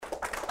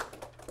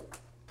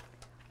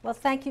Well,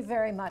 thank you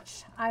very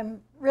much. I'm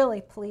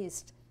really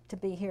pleased to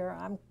be here.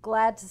 I'm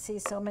glad to see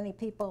so many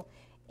people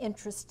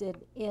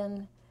interested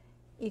in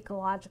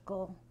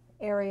ecological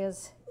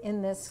areas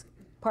in this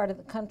part of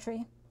the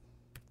country.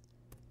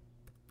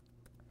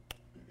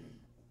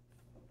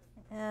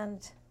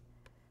 And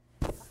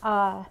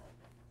I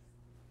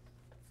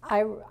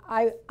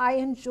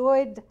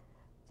enjoyed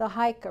the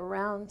hike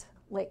around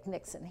Lake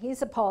Nixon.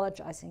 He's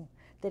apologizing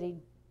that he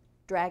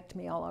dragged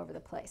me all over the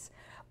place.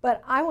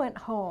 But I went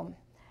home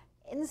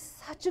in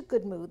such a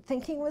good mood,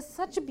 thinking it was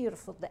such a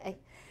beautiful day.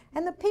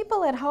 And the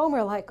people at home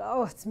are like,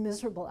 oh, it's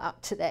miserable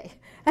out today.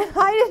 And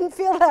I didn't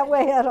feel that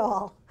way at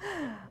all.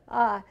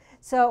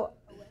 So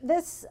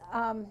this,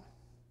 I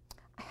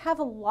have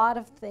a lot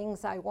of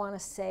things I want to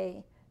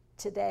say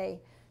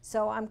today.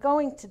 So I'm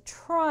going to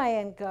try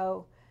and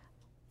go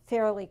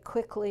fairly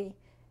quickly,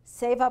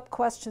 save up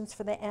questions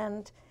for the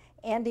end.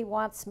 Andy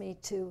wants me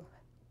to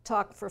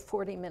talk for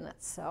 40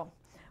 minutes, so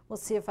we'll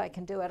see if I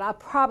can do it. I'll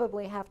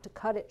probably have to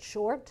cut it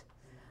short,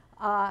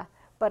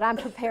 but I'm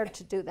prepared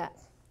to do that.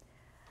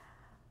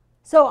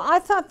 So I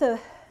thought the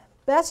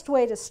best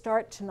way to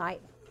start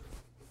tonight,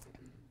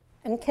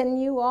 and can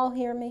you all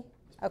hear me?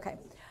 Okay.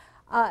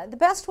 The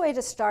best way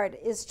to start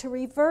is to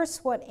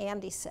reverse what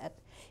Andy said.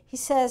 He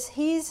says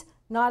he's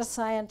not a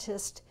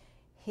scientist,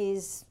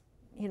 he's,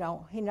 he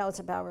knows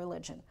about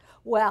religion.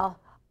 Well,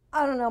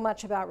 I don't know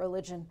much about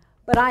religion,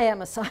 but I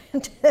am a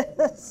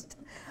scientist.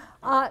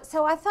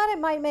 So I thought it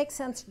might make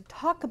sense to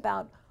talk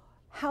about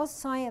how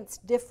science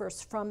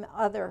differs from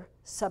other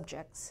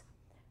subjects.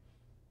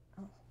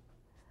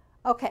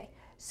 Okay,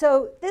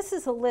 so this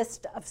is a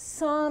list of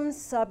some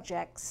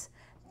subjects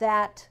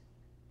that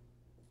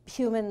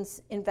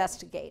humans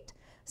investigate.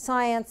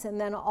 Science and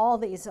then all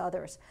these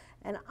others.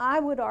 And I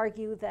would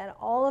argue that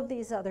all of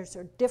these others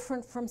are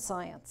different from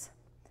science.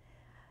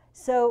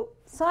 So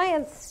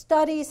science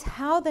studies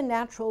how the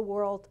natural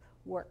world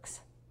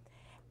works.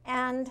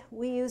 And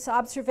we use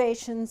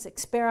observations,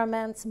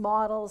 experiments,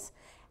 models,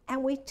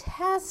 and we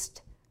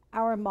test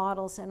our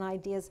models and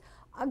ideas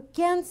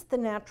against the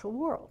natural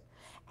world.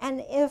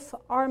 And if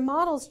our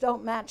models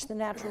don't match the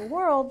natural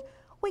world,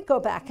 we go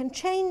back and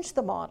change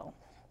the model.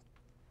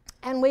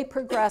 And we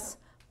progress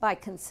by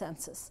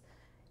consensus.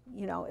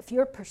 If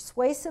you're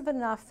persuasive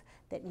enough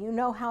that you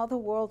know how the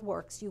world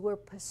works, you will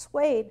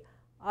persuade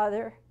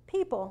other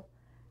people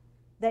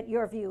that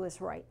your view is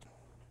right.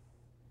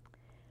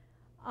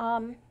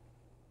 And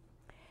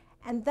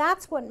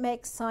that's what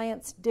makes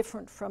science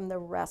different from the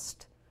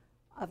rest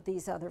of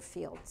these other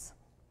fields.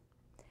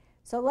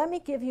 So let me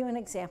give you an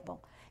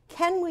example.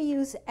 Can we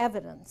use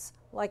evidence,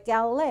 like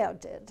Galileo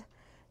did,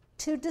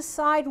 to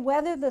decide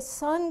whether the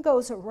sun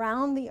goes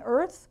around the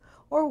Earth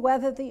or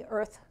whether the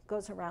Earth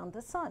goes around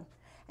the sun?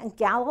 And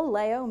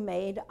Galileo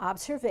made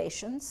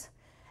observations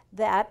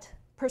that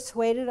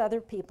persuaded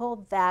other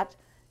people that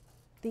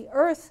the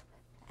Earth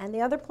and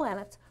the other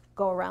planets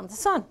go around the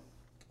sun.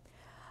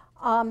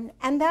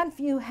 And that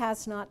view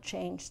has not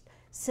changed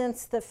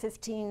since the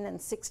 1500s and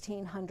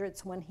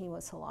 1600s when he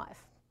was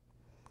alive.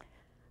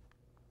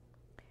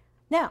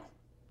 Now,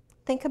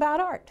 think about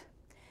art.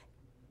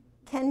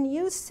 Can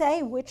you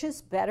say which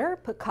is better,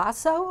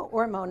 Picasso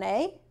or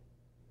Monet?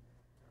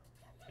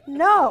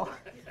 No,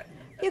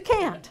 you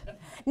can't.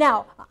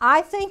 Now,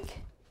 I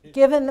think,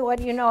 given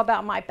what you know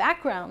about my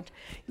background,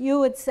 you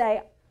would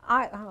say,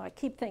 I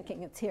keep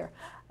thinking it's here,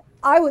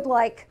 I would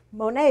like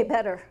Monet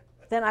better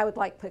than I would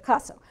like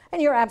Picasso. And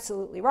you're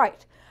absolutely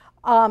right.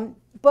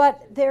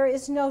 But there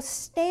is no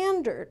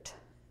standard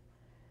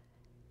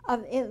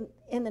in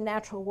the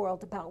natural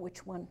world about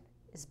which one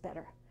is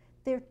better.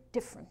 They're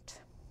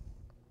different.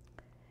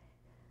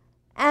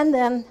 And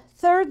then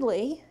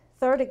thirdly,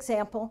 third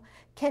example,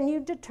 can you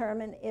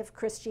determine if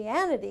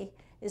Christianity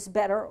is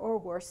better or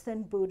worse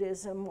than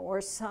Buddhism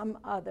or some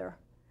other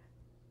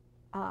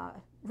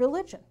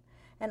religion?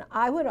 And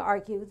I would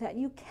argue that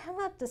you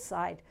cannot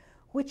decide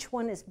which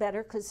one is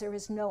better because there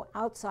is no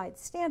outside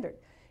standard.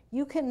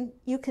 You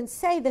can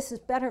say this is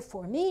better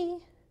for me,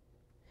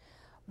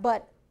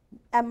 but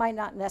that might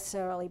not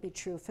necessarily be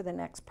true for the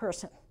next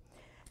person.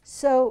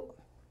 So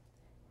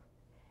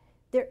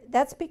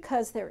that's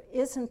because there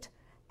isn't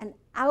an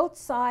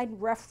outside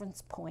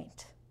reference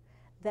point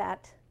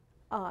that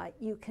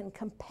you can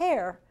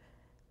compare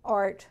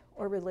art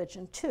or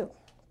religion to.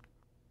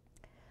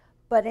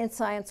 But in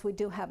science, we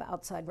do have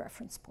outside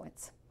reference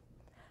points.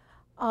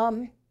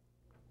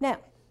 Now,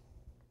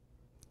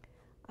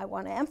 I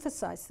want to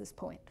emphasize this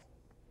point,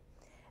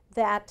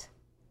 that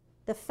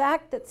the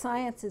fact that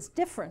science is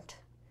different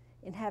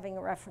in having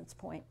a reference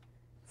point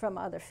from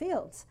other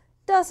fields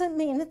doesn't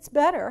mean it's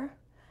better,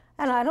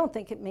 and I don't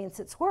think it means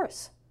it's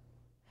worse.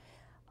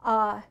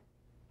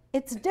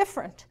 It's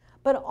different,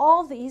 but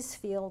all these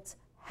fields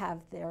have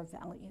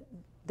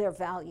their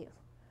value.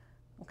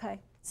 Okay?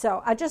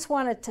 So I just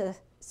wanted to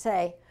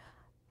say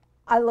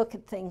I look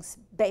at things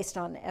based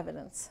on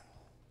evidence.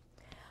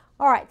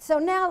 All right, so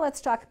now let's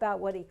talk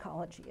about what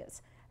ecology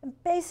is. And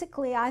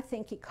basically, I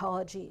think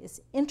ecology is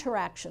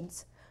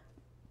interactions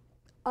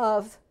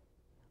of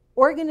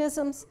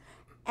organisms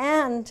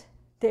and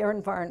their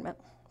environment.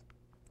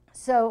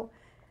 So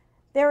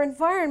their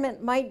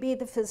environment might be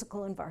the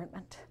physical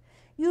environment.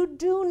 You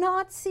do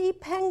not see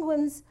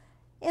penguins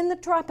in the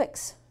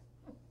tropics,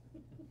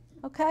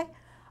 okay?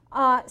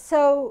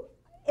 So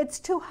it's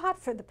too hot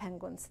for the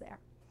penguins there.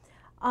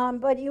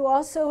 But you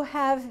also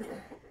have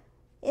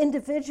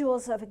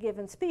individuals of a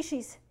given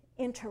species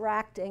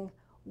interacting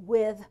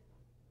with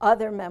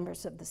other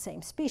members of the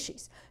same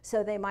species.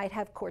 So they might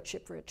have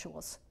courtship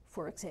rituals,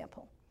 for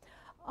example,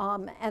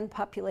 and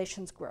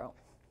populations grow.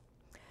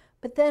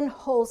 But then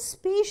whole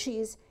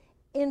species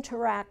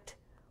interact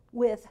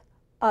with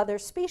other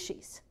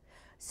species.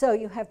 So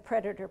you have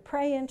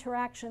predator-prey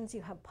interactions,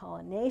 you have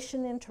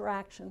pollination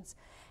interactions,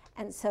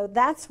 and so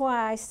that's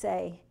why I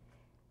say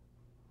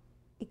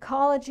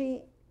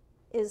ecology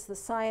is the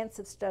science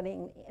of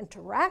studying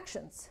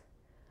interactions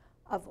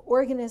of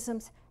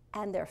organisms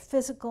and their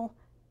physical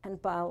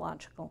and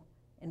biological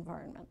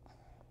environment.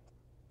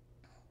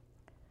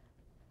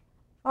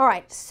 All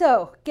right,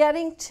 so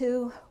getting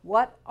to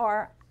what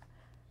are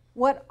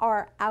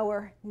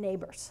our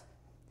neighbors.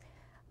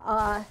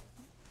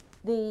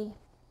 The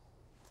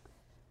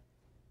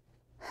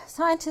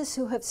scientists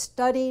who have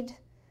studied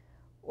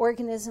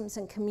organisms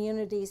and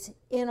communities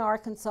in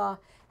Arkansas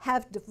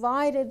have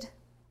divided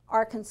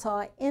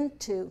Arkansas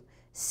into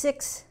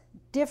 6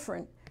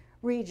 different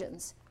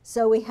regions.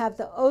 So we have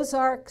the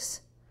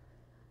Ozarks,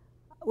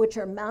 which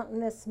are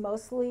mountainous,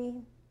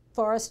 mostly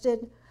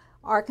forested,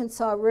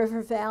 Arkansas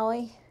River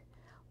Valley,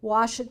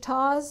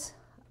 Ouachitas,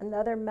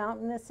 another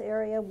mountainous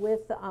area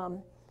with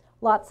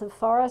lots of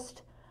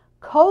forest,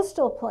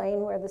 coastal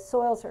plain where the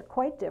soils are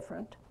quite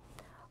different,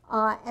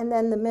 and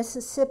then the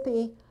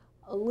Mississippi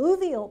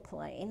alluvial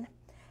plain.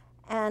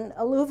 And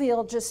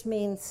alluvial just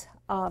means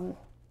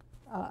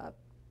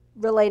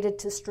related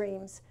to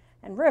streams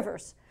and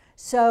rivers.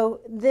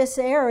 So this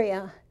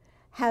area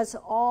has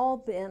all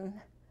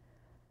been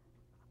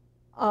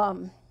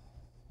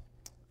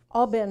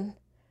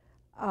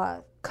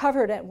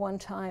covered at one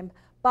time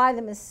by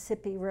the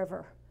Mississippi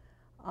River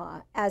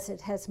as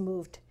it has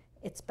moved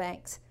its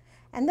banks.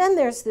 And then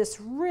there's this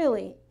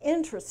really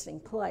interesting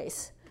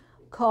place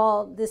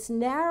called this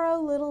narrow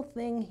little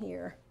thing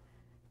here,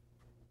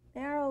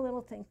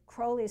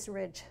 Crowley's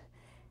Ridge.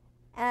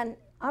 And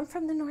I'm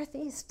from the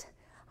Northeast.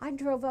 I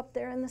drove up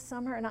there in the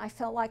summer and I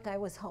felt like I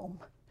was home.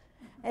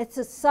 It's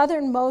the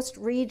southernmost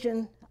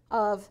region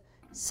of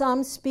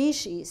some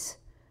species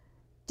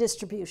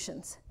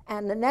distributions.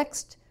 And the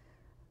next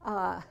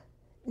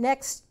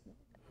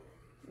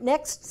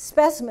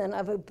specimen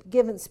of a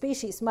given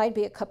species might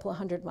be a couple of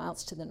 100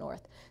 miles to the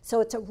north. So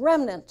it's a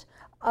remnant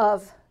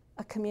of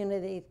a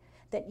community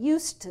that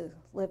used to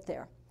live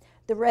there.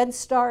 The red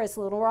star is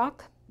Little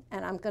Rock,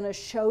 and I'm going to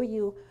show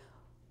you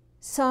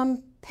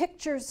some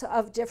pictures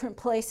of different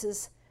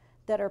places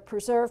that are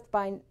preserved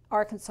by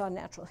Arkansas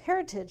Natural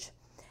Heritage,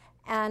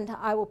 and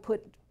I will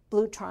put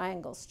blue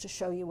triangles to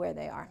show you where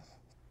they are.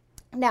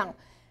 Now,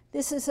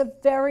 this is a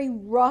very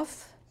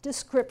rough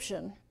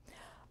description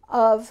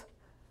of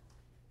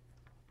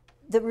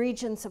the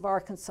regions of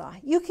Arkansas.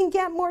 You can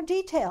get more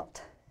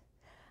detailed.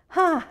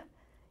 You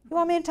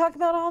want me to talk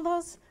about all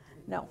those?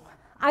 No,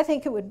 I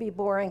think it would be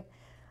boring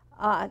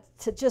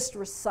to just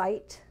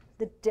recite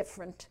the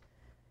different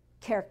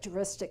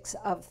characteristics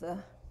of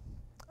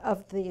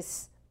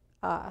these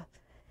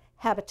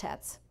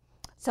habitats.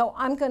 So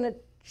I'm going to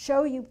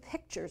show you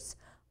pictures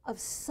of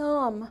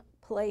some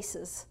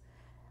places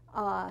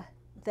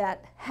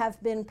that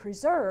have been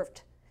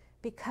preserved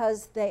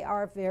because they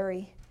are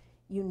very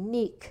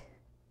unique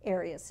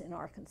areas in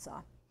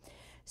Arkansas.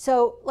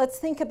 So let's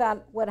think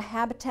about what a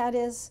habitat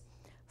is.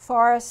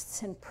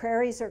 Forests and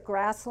prairies or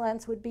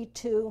grasslands would be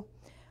 2.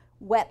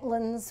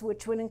 Wetlands,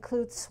 which would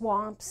include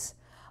swamps.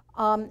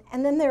 And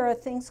then there are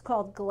things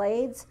called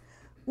glades,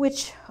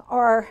 which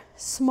are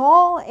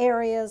small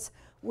areas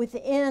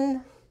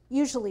within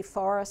usually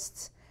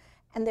forests,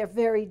 and they're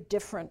very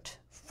different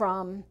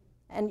from,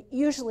 and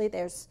usually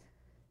there's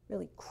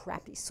really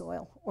crappy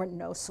soil or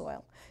no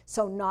soil,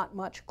 so not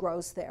much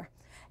grows there.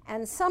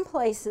 And some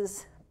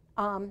places,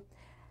 the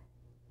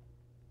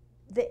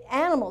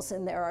animals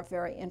in there are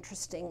very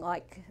interesting,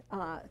 like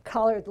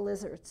collared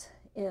lizards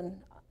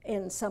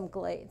in some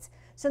glades.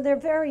 So they're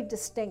very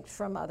distinct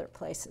from other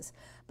places.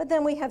 But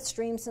then we have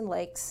streams and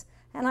lakes,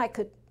 and I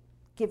could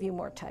give you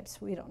more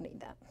types. We don't need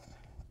that.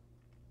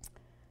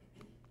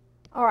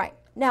 All right,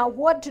 now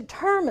what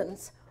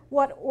determines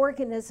what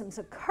organisms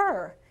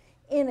occur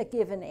in a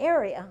given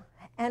area?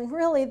 And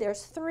really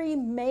there's 3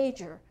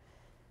 major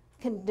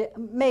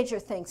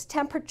things.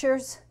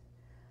 Temperatures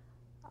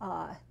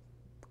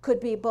could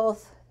be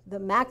both the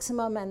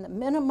maximum and the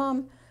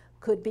minimum,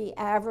 could be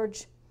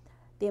average.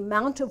 The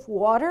amount of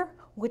water,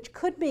 which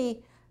could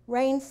be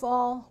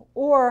rainfall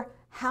or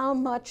how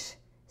much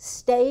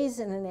stays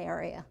in an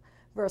area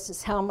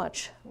versus how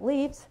much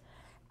leaves,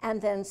 and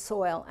then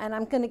soil. And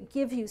I'm going to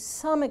give you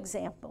some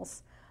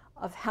examples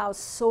of how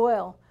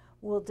soil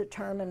will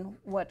determine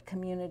what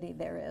community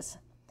there is.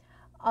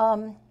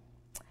 And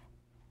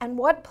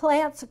what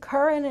plants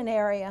occur in an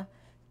area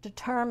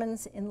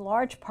determines in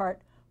large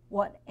part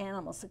what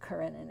animals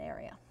occur in an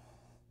area.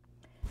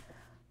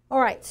 All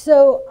right,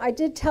 so I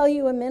did tell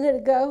you a minute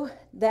ago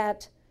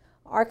that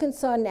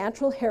Arkansas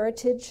Natural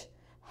Heritage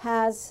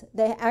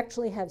they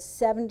actually have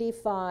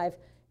 75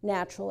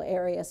 natural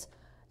areas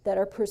that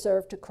are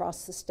preserved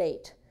across the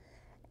state.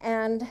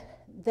 And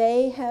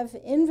they have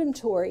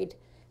inventoried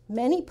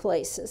many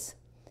places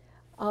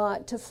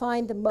to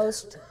find the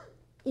most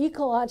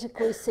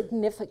ecologically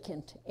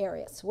significant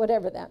areas,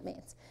 whatever that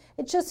means.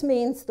 It just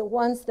means the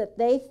ones that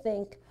they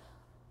think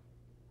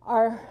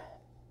are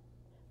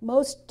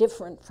most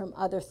different from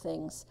other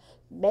things.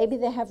 Maybe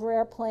they have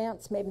rare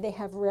plants, maybe they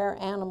have rare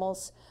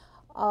animals,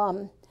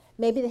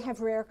 maybe they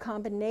have rare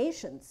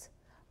combinations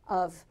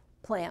of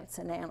plants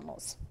and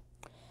animals.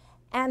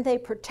 And they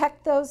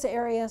protect those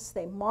areas,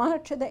 they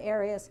monitor the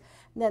areas,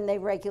 and then they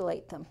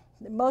regulate them.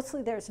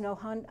 Mostly there's no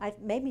hunt,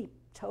 maybe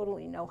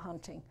totally no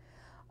hunting.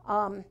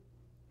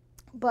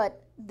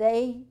 But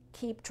they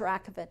keep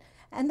track of it.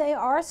 And they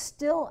are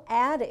still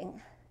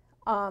adding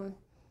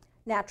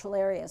natural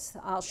areas.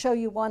 I'll show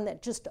you one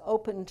that just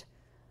opened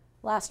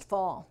last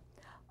fall.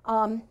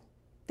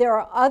 There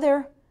are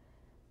other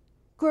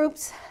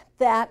groups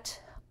that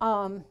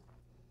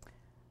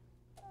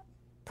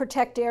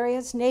protect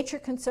areas. Nature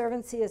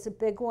Conservancy is a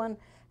big one.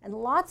 And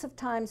lots of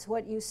times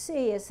what you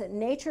see is that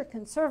Nature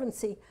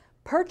Conservancy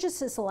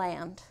purchases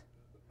land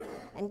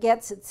and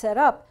gets it set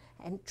up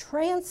and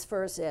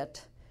transfers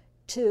it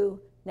to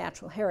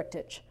natural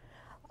heritage.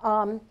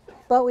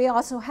 But we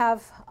also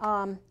have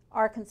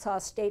Arkansas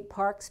state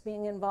parks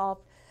being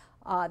involved.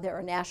 There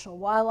are national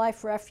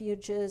wildlife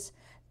refuges.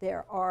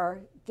 There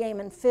are Game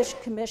and Fish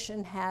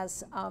Commission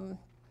has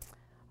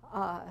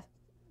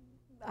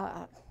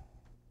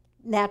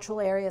natural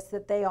areas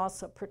that they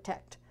also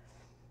protect.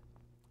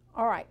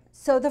 All right,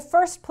 so the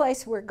first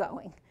place we're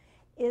going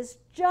is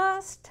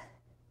just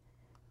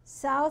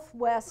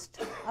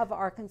southwest of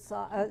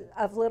Arkansas,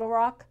 of Little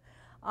Rock.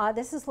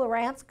 This is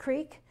Lawrence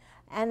Creek,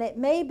 and it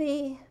may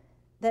be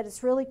that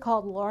it's really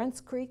called Lawrence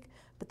Creek,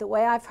 but the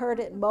way I've heard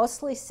it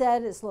mostly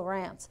said is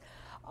Lawrence.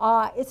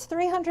 It's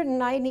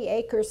 390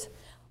 acres,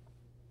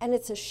 and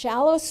it's a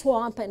shallow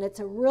swamp, and it's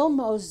a real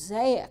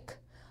mosaic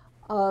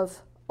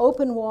of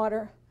open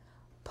water,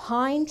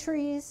 pine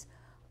trees,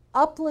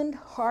 upland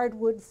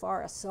hardwood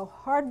forests. So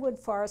hardwood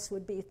forests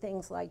would be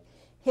things like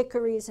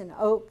hickories and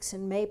oaks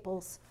and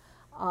maples,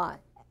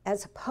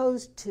 as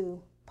opposed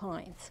to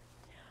pines.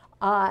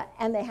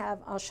 And they have,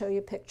 I'll show you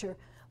a picture,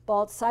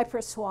 bald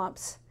cypress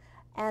swamps,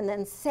 and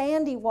then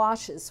sandy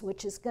washes,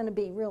 which is going to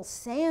be real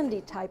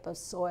sandy type of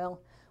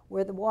soil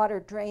where the water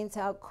drains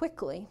out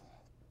quickly.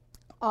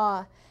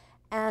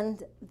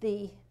 And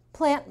the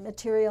plant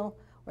material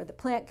or the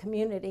plant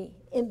community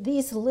in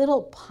these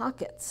little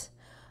pockets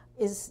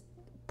is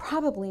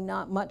probably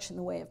not much in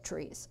the way of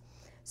trees.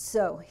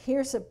 So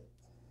here's a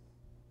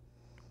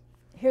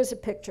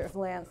picture of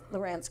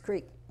Lawrence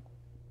Creek.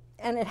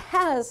 And it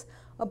has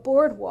a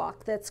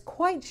boardwalk that's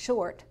quite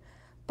short,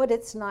 but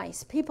it's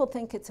nice. People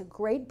think it's a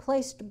great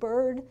place to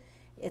bird.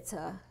 It's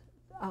a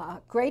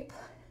great,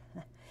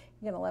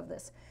 you're gonna love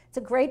this. It's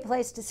a great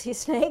place to see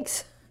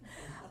snakes.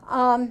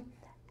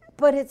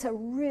 But it's a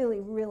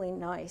really, really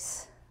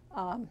nice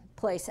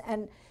place,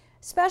 and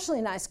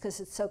especially nice because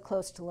it's so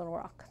close to Little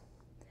Rock.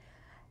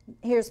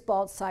 Here's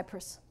bald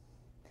cypress.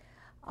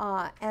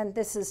 And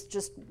this is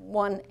just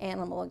one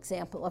animal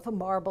example of a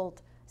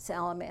marbled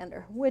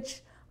salamander,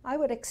 which I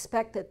would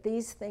expect that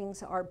these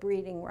things are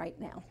breeding right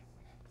now,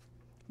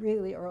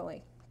 really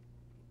early.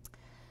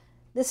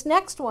 This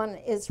next one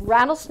is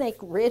Rattlesnake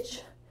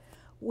Ridge,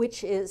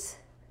 which is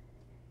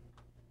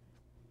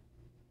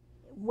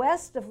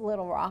west of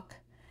Little Rock,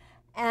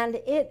 and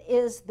it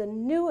is the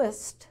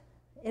newest.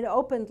 It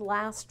opened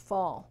last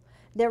fall.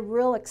 They're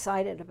real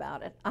excited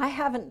about it. I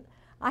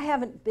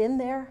haven't been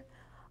there,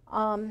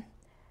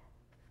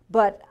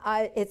 but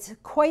it's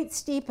quite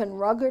steep and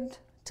rugged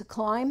to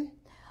climb,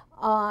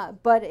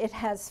 but it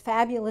has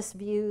fabulous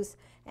views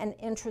and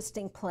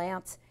interesting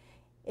plants.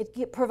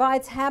 It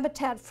provides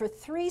habitat for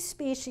 3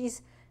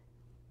 species,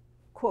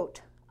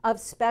 quote, of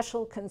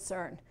special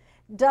concern.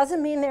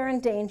 Doesn't mean they're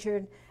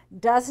endangered,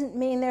 doesn't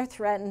mean they're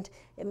threatened.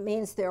 It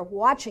means they're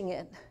watching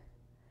it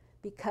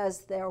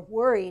because they're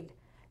worried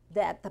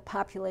that the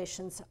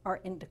populations are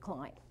in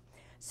decline.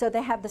 So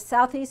they have the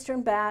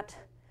southeastern bat,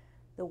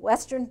 the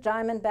western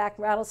diamondback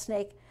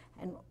rattlesnake,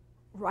 and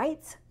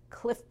Wright's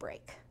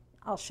cliffbrake.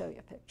 I'll show you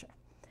a picture.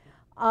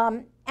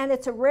 And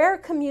it's a rare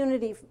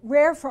community,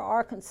 rare for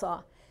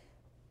Arkansas.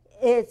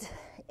 It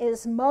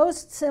is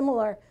most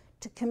similar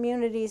to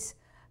communities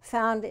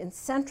found in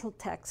central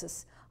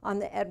Texas on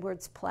the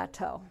Edwards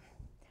Plateau.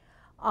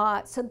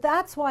 So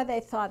that's why they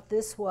thought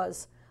this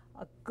was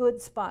a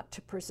good spot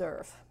to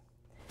preserve.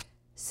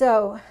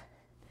 So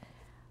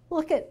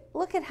look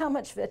at how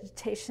much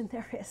vegetation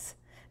there is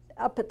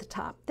up at the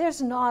top.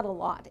 There's not a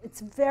lot.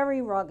 It's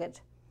very rugged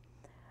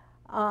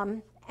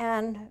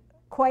and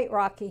quite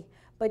rocky,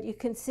 but you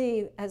can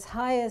see as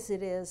high as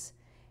it is,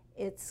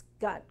 it's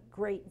got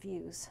great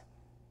views.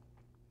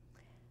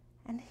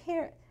 And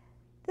here,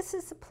 this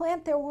is a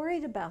plant they're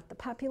worried about, the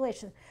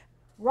population.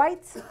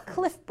 Wright's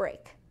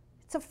cliffbrake.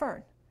 It's a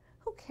fern.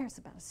 Who cares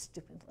about a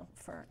stupid little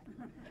fern?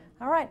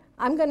 All right,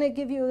 I'm going to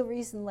give you a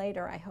reason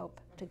later, I hope,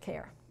 to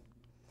care.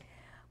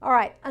 All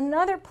right,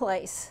 another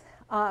place,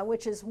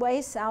 which is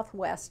way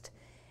southwest,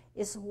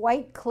 is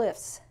White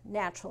Cliffs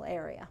Natural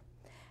Area.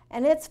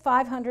 And it's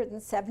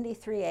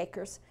 573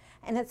 acres,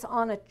 and it's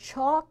on a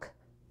chalk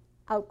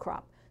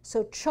outcrop.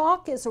 So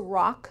chalk is a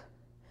rock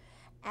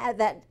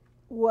that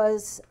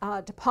was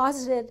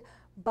deposited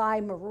by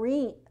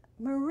marine,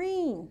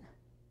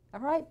 all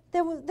right?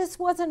 This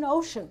was an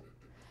ocean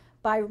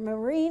by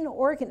marine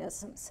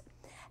organisms.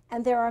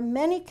 And there are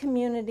many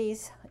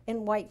communities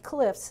in White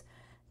Cliffs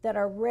that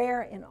are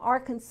rare in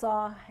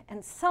Arkansas,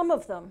 and some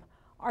of them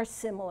are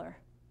similar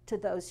to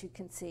those you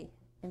can see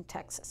in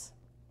Texas.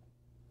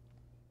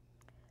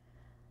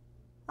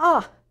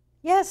 Ah,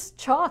 yes,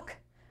 chalk.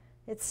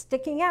 It's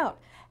sticking out.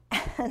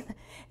 And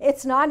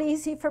it's not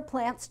easy for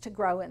plants to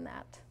grow in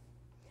that.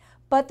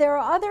 But there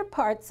are other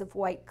parts of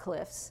White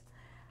Cliffs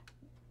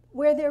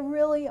where there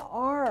really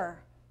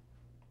are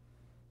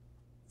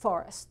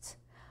forests.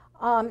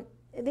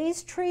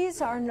 These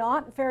trees are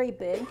not very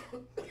big.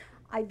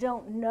 I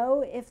don't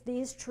know if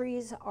these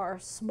trees are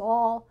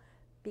small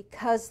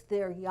because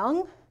they're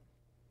young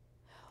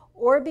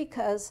or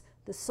because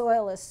the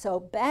soil is so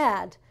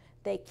bad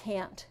they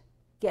can't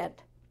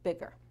get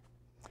bigger.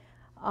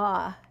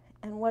 Oh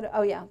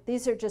yeah,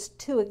 these are just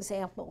two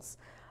examples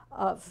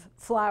of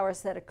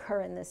flowers that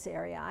occur in this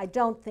area. I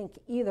don't think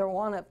either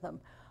one of them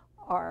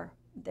are,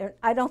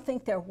 I don't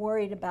think they're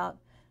worried about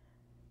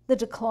the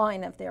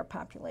decline of their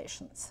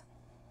populations.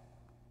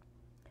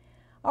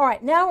 All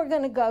right, now we're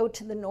going to go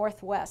to the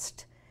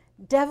northwest,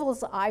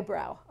 Devil's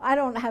Eyebrow. I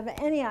don't have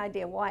any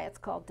idea why it's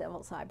called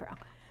Devil's Eyebrow,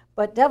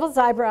 but Devil's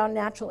Eyebrow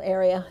Natural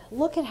Area,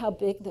 look at how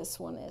big this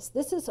one is.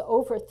 This is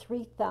over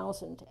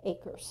 3,000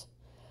 acres,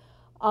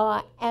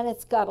 and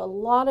it's got a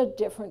lot of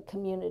different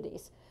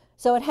communities.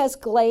 So it has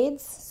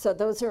glades, so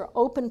those are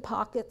open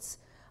pockets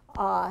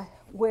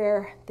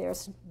where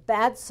there's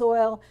bad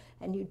soil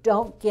and you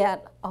don't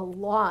get a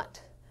lot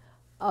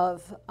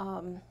of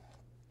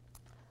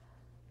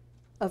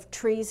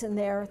trees in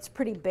there. It's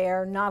pretty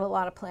bare, not a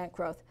lot of plant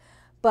growth.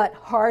 But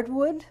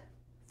hardwood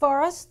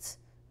forests,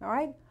 all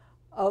right,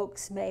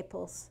 oaks,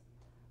 maples,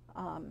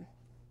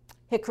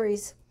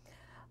 hickories,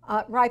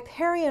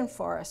 riparian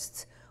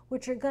forests,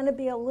 which are going to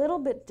be a little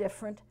bit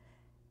different,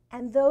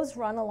 and those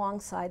run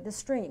alongside the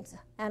streams.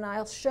 And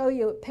I'll show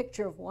you a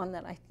picture of one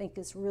that I think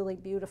is really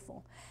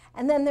beautiful.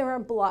 And then there are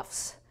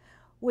bluffs,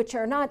 which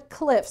are not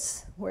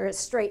cliffs where it's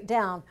straight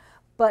down,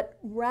 but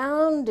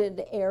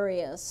rounded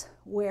areas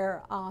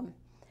where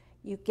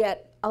you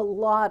get a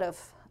lot of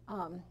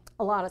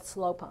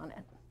slope on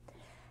it.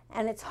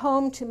 And it's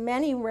home to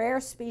many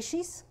rare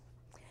species,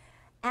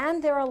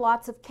 and there are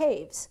lots of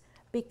caves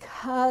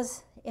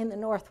because in the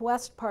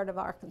northwest part of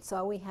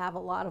Arkansas we have a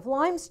lot of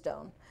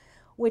limestone,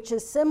 which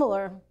is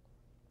similar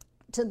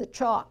to the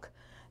chalk.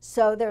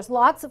 So there's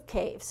lots of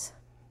caves.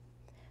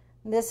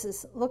 And this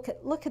is, look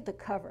at the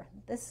cover.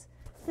 This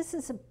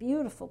is a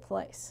beautiful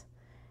place.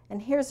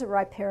 And here's a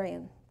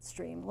riparian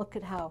stream. Look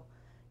at how,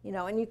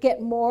 and you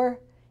get more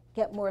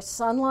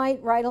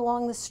sunlight right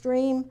along the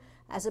stream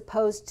as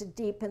opposed to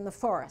deep in the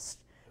forest.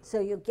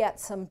 So you get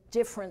some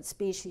different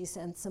species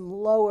and some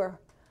lower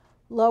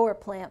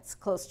plants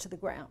close to the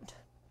ground.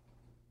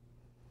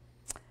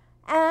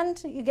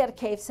 And you get a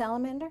cave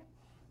salamander.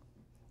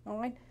 All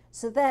right,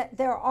 so that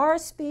there are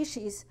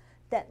species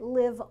that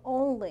live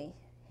only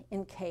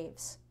in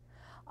caves.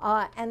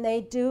 And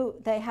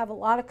they have a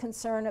lot of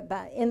concern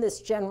about, in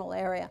this general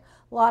area,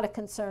 a lot of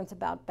concerns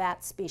about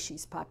bat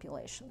species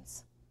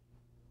populations.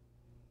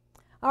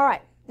 All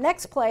right,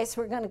 next place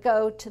we're going to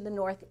go to the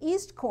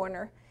northeast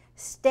corner,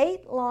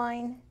 State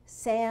Line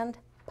Sand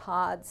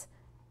Ponds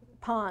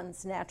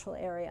Natural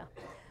Area.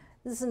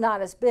 This is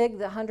not as big,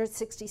 the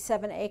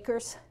 167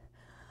 acres.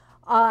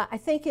 I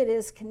think it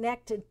is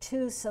connected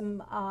to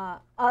some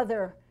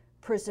other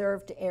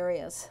preserved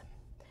areas.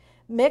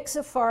 Mix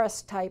of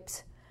forest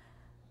types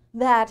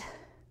that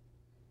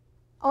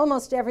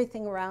almost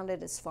everything around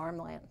it is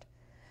farmland.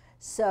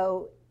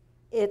 So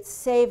it's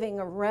saving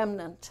a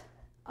remnant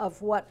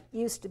of what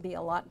used to be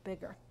a lot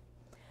bigger.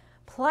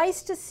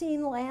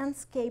 Pleistocene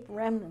landscape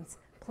remnants.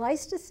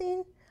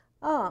 Pleistocene?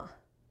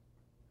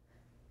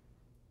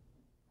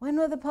 When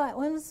was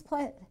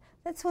the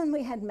that's when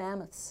we had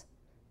mammoths.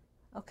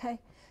 Okay,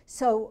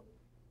 so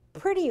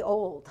pretty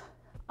old.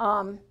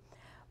 And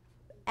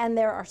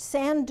there are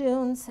sand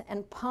dunes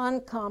and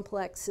pond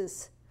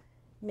complexes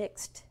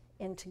mixed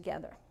in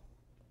together.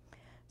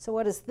 So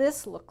what does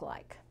this look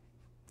like?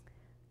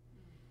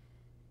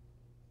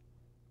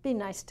 Be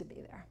nice to be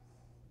there.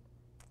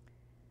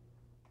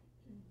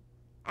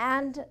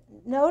 And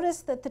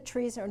notice that the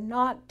trees are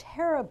not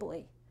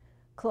terribly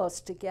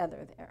close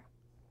together there.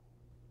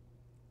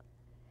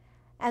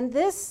 And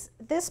this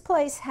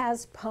place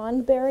has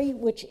pondberry,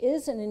 which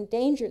is an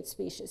endangered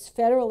species,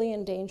 federally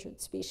endangered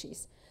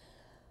species.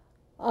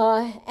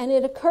 And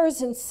it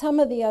occurs in some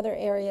of the other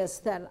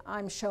areas that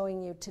I'm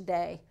showing you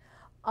today.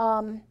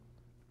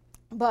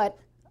 But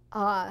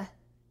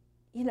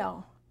you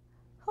know,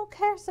 who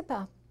cares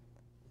about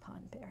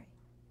pondberry?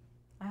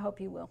 I hope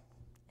you will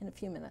in a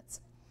few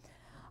minutes.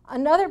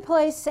 Another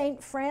place,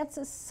 St.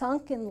 Francis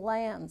Sunken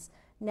Lands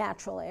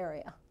Natural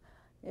Area.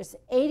 There's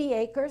 80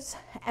 acres,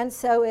 and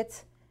so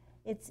it's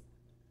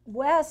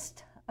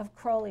west of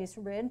Crowley's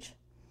Ridge,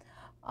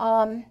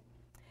 and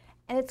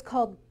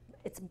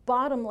it's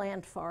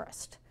bottomland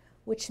forest,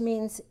 which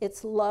means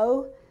it's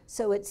low,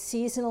 so it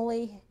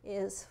seasonally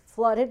is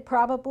flooded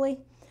probably,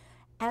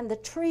 and the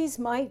trees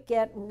might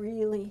get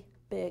really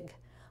big.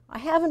 I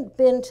haven't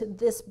been to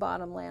this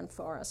bottomland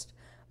forest,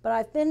 but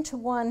I've been to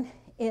one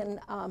in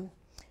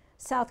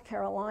South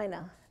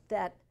Carolina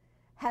that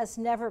has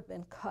never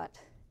been cut.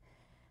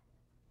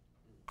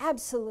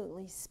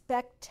 Absolutely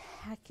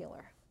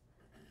spectacular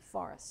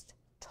forest.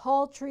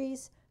 Tall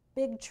trees,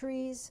 big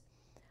trees.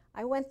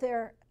 I went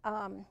there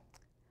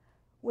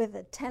with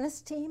a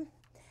tennis team,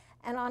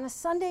 and on a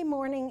Sunday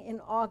morning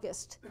in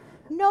August,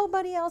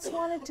 nobody else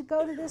wanted to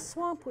go to this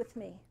swamp with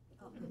me.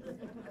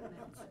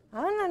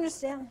 I don't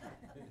understand.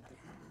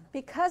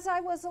 Because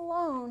I was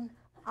alone,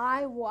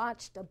 I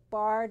watched a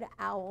barred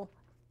owl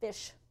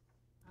fish.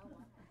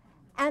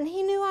 And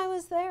he knew I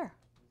was there.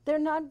 They're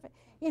not,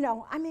 you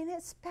know, I mean,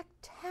 it's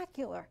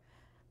spectacular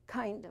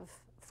kind of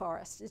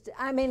forest.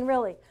 I mean,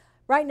 really,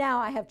 right now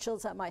I have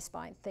chills up my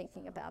spine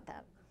thinking about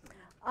that.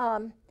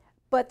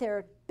 But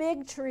they're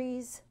big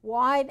trees,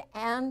 wide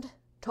and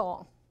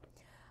tall.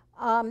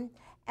 And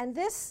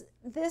this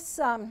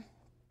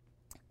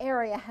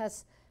area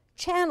has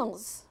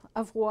channels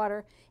of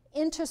water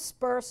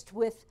interspersed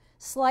with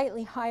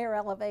slightly higher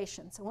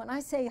elevations. And when I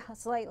say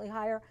slightly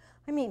higher,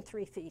 I mean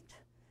 3 feet.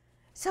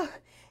 So,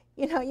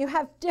 you know, you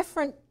have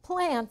different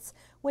plants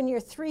when you're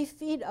 3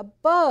 feet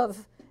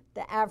above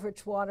the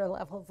average water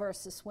level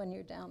versus when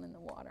you're down in the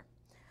water.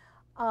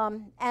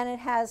 And it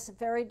has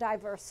very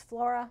diverse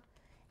flora,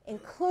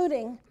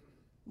 including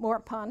more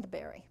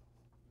pondberry.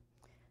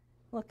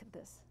 Look at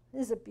this.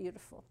 This is a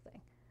beautiful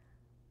thing.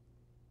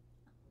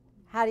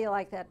 How do you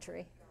like that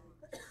tree?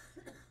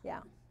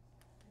 Yeah.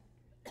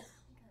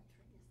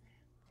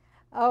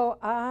 Oh,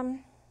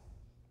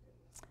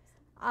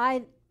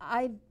 I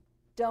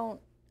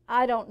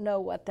don't know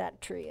what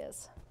that tree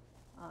is.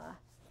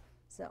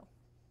 So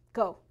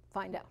go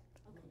find out.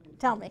 Okay.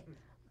 Tell me.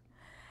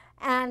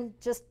 And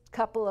just a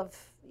couple of,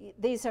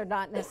 these are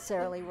not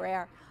necessarily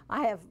rare.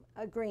 I have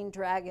a green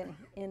dragon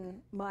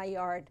in my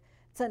yard.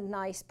 It's a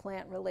nice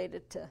plant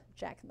related to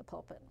Jack in the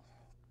Pulpit.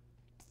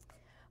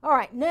 All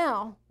right,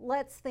 now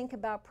let's think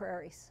about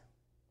prairies.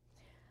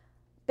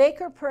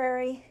 Baker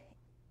Prairie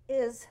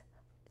it's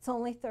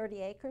only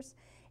 30 acres.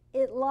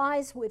 It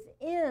lies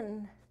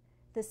within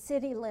the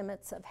city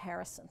limits of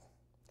Harrison.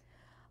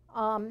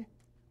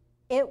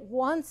 It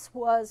once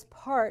was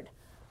part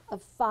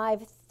of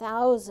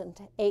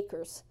 5,000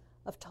 acres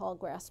of tall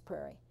grass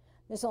prairie.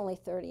 There's only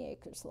 30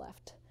 acres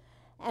left.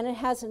 And it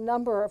has a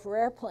number of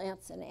rare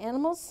plants and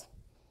animals.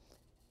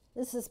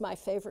 This is my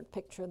favorite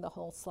picture of the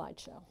whole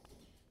slideshow.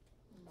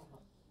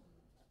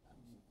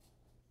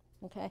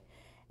 Okay,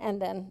 and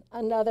then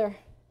another,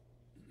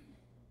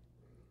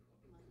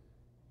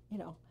 you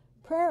know,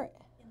 prairie.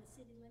 In the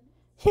city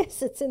limits?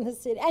 Yes, it's in the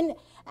city. And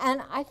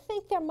I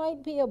think there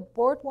might be a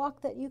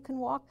boardwalk that you can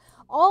walk.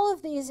 All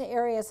of these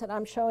areas that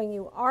I'm showing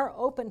you are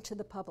open to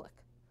the public.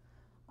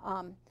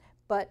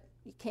 But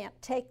you can't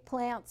take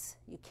plants,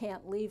 you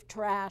can't leave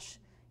trash,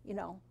 you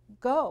know,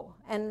 go.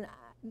 And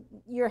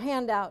your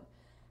handout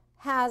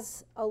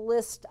has a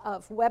list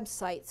of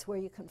websites where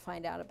you can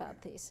find out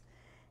about these.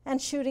 And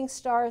shooting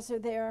stars are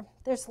there.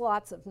 There's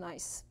lots of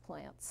nice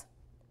plants.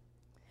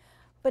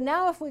 But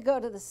now if we go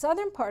to the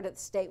southern part of the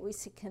state, we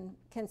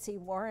can see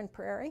Warren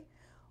Prairie,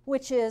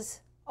 which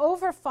is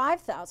over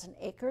 5,000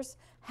 acres,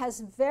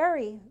 has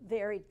very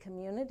varied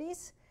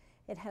communities.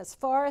 It has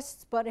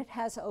forests, but it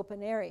has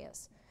open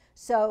areas.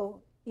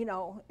 So, you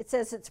know, it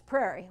says it's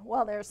prairie.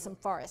 Well, there's some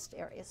forest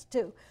areas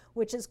too,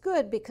 which is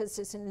good because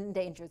there's an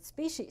endangered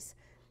species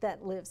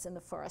that lives in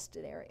the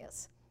forested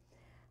areas.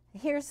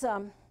 Here's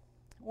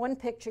one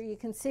picture. You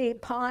can see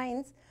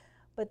pines,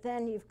 but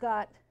then you've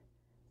got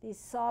these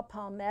saw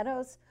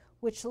palmettos,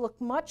 which look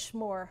much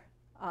more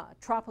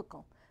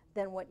tropical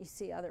than what you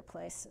see other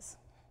places.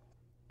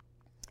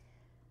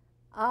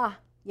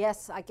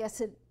 Yes, I guess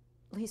at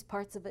least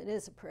parts of it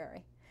is a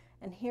prairie.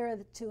 And here are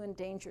the two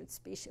endangered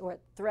species, or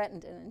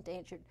threatened and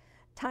endangered.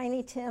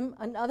 Tiny Tim,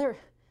 another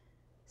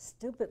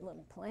stupid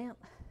little plant,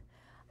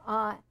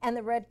 and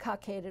the red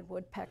cockaded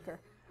woodpecker,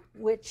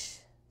 which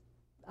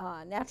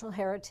Natural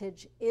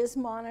Heritage is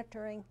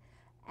monitoring,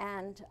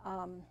 and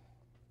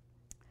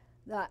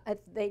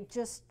they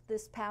just,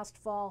 this past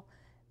fall,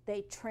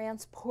 they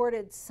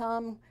transported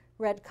some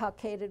red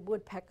cockaded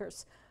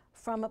woodpeckers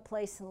from a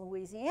place in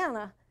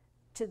Louisiana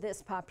to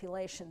this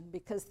population,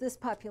 because this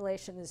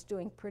population is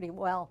doing pretty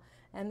well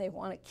and they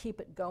want to keep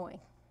it going.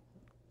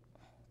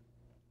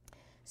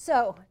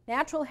 So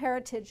Natural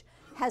Heritage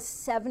has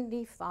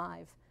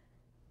 75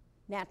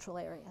 natural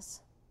areas.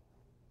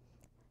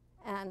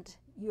 And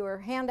your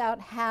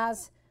handout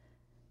has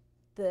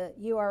the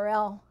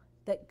URL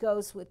that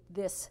goes with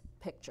this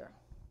picture.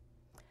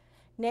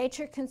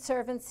 Nature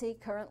Conservancy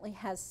currently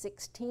has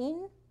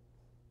 16,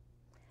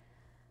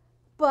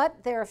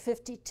 but there are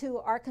 52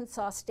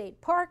 Arkansas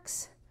state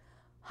parks,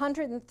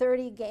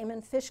 130 Game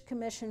and Fish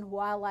Commission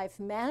wildlife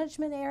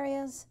management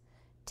areas,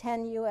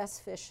 10 U.S.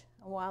 fish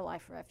and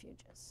wildlife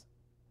refuges.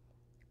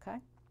 Okay?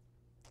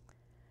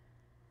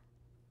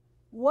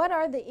 What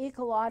are the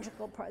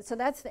ecological so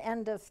that's the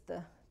end of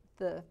the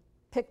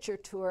picture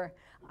tour.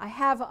 I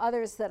have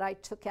others that I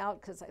took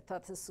out because I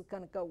thought this was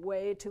going to go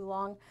way too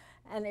long.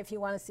 And if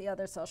you want to see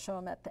others, I'll show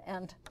them at the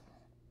end.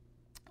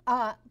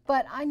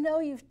 But I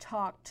know you've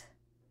talked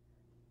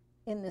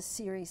in this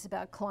series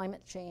about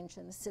climate change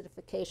and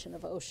acidification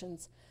of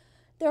oceans.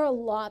 There are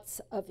lots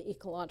of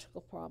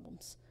ecological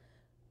problems.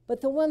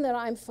 But the one that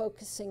I'm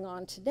focusing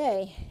on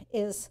today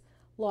is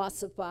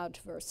loss of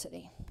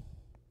biodiversity.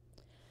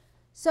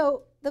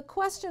 So the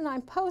question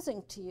I'm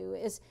posing to you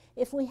is,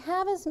 if we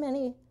have as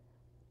many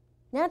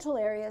natural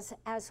areas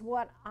as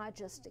what I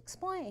just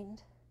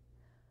explained,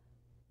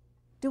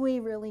 do we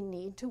really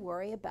need to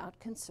worry about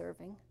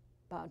conserving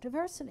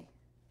biodiversity?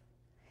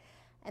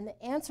 And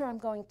the answer I'm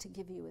going to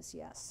give you is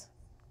yes.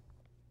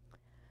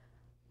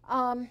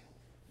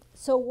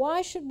 So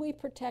why should we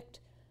protect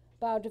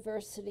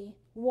biodiversity?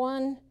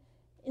 One,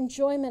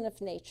 enjoyment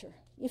of nature.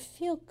 You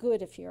feel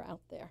good if you're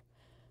out there,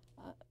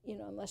 you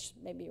know, unless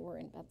maybe you're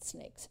worrying about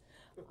snakes.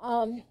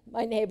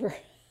 My neighbor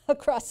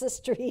across the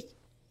street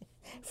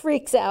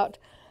freaks out.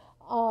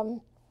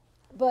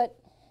 But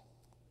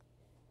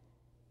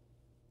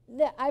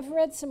I've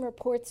read some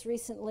reports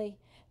recently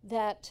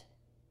that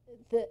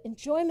the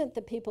enjoyment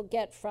that people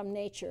get from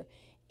nature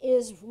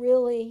is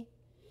really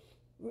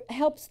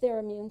helps their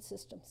immune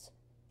systems.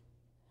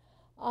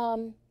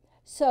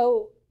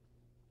 So,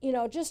 you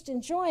know, just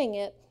enjoying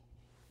it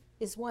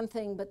is one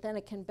thing, but then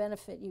it can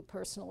benefit you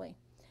personally.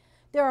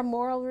 There are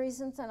moral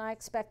reasons, and I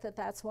expect that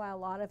that's why a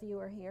lot of you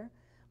are here.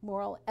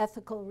 Moral,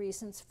 ethical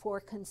reasons for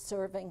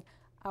conserving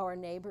our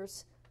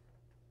neighbors.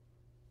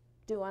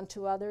 Do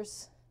unto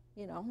others,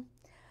 you know.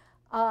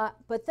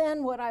 But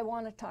then what I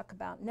want to talk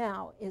about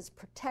now is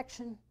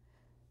protection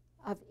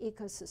of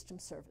ecosystem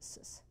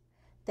services.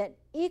 That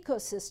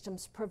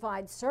ecosystems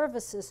provide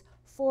services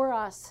for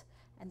us,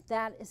 and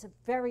that is a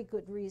very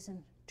good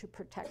reason to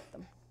protect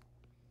them.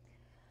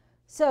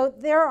 So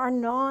there are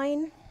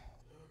 9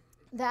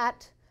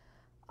 that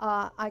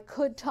I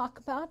could talk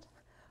about.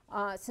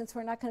 Since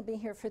we're not going to be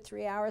here for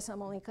 3 hours,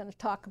 I'm only going to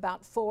talk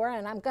about 4,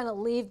 and I'm going to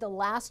leave the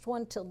last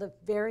one till the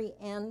very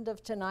end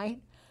of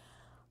tonight.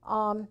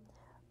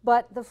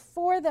 But the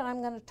 4 that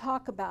I'm going to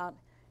talk about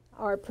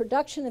are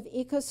production of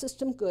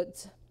ecosystem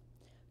goods,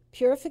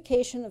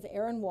 purification of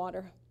air and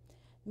water,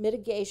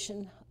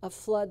 mitigation of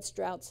floods,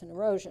 droughts, and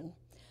erosion.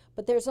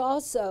 But there's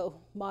also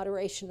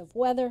moderation of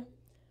weather,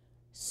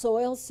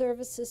 soil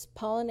services,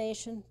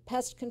 pollination,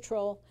 pest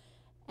control,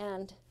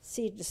 and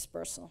seed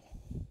dispersal.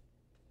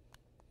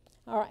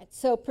 All right,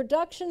 so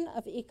production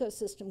of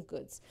ecosystem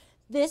goods.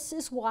 This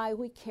is why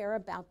we care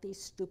about these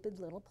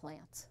stupid little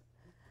plants.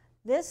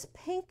 This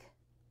pink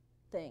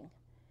thing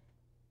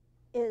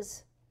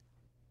is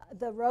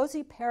the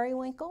rosy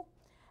periwinkle,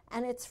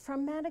 and it's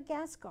from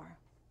Madagascar,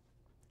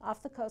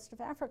 off the coast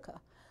of Africa.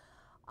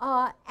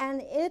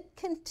 And it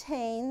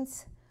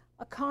contains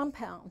a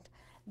compound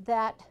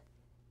that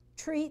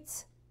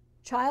treats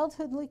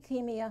childhood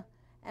leukemia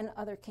and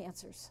other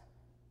cancers.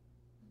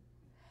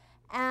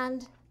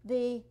 And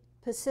the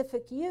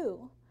Pacific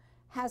yew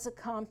has a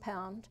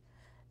compound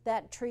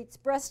that treats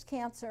breast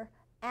cancer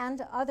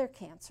and other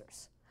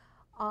cancers.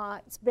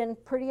 It's been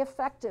pretty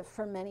effective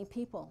for many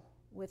people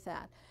with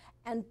that.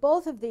 And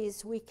both of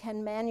these, we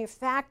can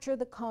manufacture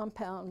the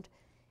compound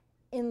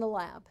in the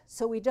lab.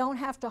 So we don't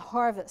have to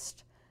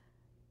harvest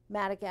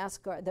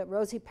Madagascar, the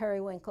rosy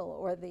periwinkle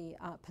or the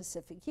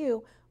Pacific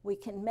yew. We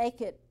can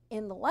make it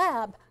in the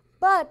lab,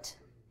 but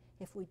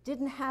if we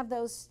didn't have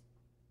those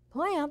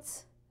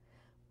plants,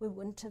 we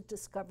wouldn't have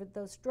discovered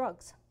those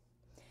drugs.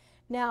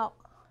 Now,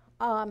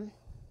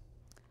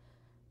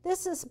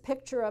 this is a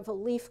picture of a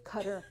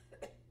leafcutter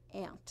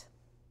ant.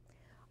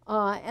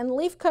 And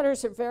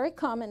leafcutters are very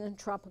common in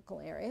tropical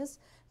areas.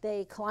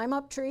 They climb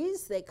up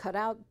trees, they cut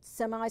out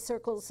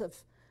semicircles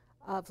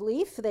of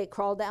leaf, they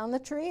crawl down the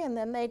tree, and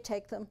then they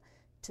take them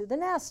to the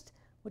nest,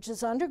 which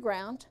is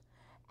underground,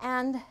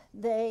 and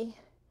they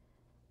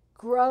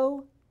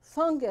grow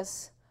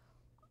fungus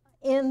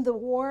in the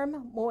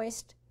warm,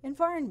 moist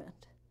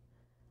environment.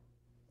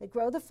 They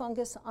grow the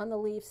fungus on the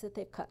leaves that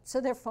they've cut.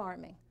 So they're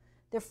farming.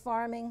 They're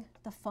farming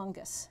the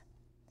fungus.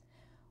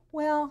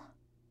 Well,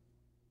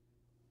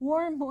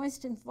 warm,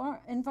 moist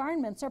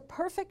environments are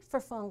perfect for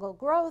fungal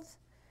growth,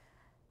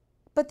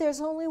 but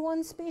there's only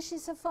one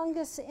species of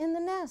fungus in the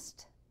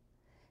nest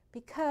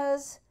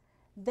because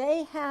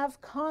they have,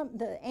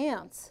 the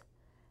ants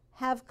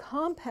have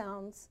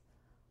compounds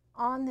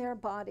on their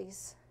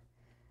bodies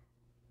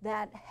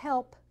that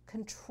help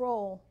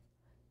control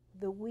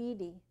the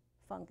weedy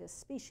fungus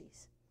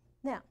species.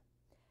 Now,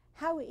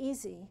 how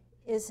easy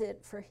is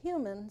it for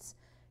humans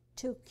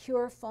to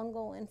cure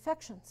fungal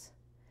infections?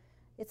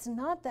 It's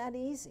not that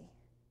easy.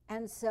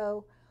 And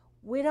so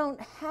we don't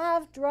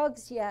have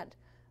drugs yet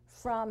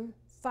from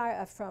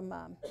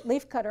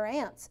leafcutter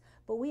ants,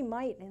 but we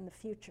might in the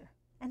future.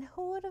 And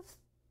who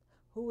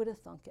would have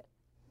thunk it?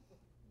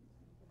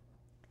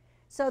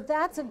 So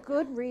that's a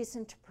good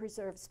reason to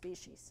preserve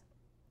species.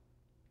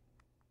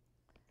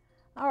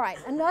 All right,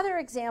 another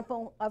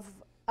example of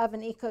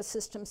an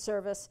ecosystem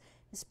service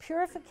is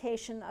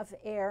purification of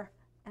air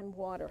and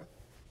water.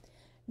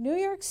 New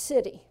York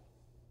City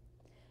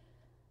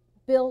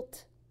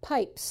built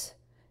pipes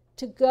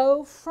to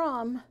go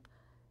from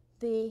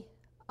the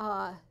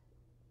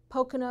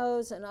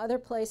Poconos and other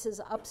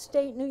places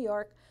upstate New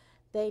York.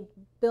 They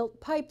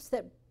built pipes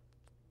that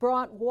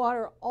brought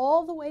water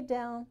all the way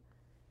down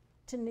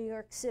to New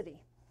York City.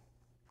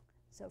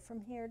 So from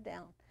here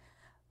down.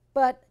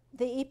 But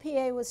the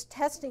EPA was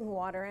testing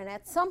water, and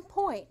at some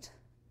point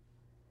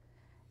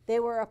they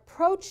were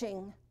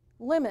approaching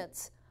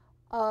limits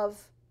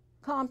of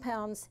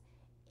compounds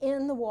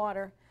in the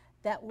water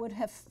that would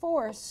have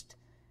forced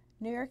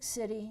New York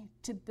City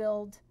to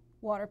build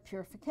water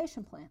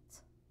purification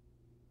plants.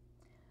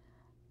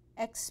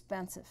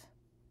 Expensive.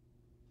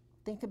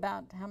 Think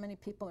about how many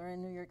people are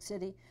in New York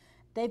City.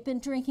 They've been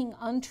drinking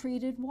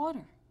untreated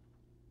water.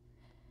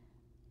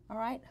 All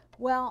right?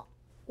 Well,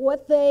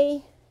 what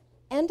they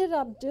ended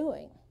up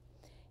doing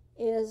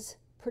is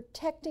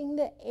protecting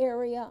the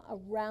area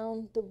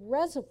around the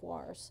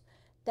reservoirs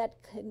that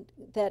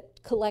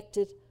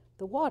collected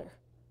the water.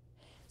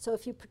 So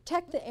if you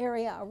protect the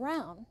area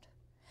around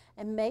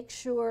and make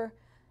sure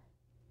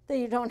that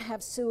you don't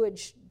have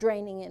sewage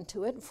draining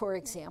into it, for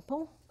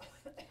example,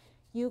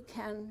 you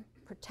can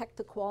protect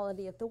the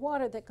quality of the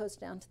water that goes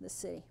down to the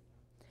sea.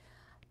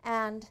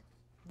 And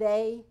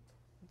they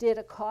did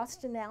a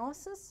cost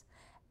analysis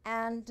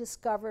and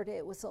discovered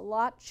it was a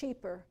lot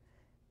cheaper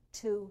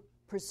to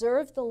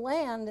preserve the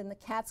land in the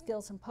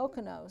Catskills and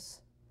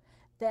Poconos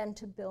than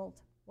to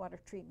build water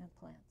treatment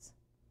plants.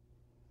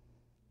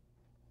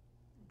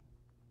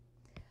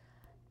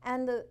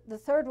 And the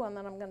third one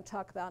that I'm going to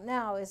talk about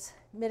now is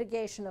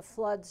mitigation of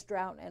floods,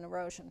 drought, and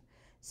erosion.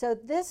 So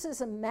this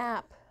is a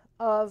map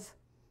of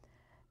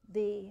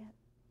the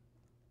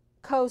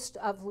coast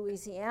of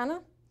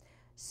Louisiana.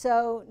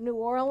 So New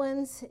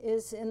Orleans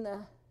is in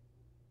the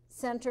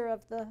center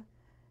at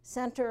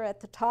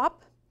the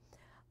top.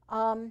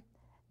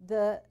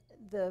 The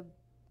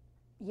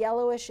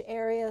yellowish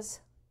areas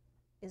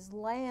is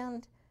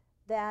land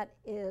that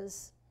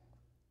is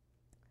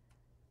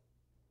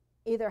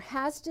either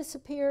has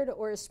disappeared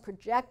or is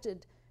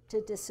projected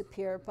to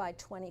disappear by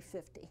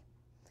 2050.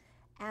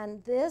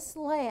 And this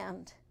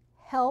land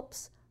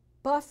helps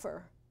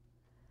buffer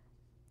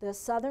the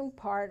southern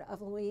part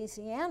of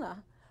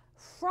Louisiana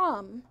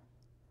from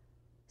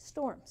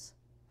storms.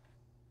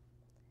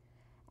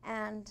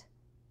 And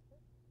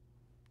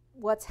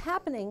what's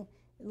happening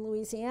in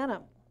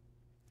Louisiana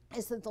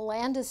is that the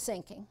land is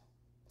sinking.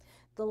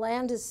 The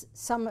land is,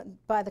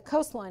 by the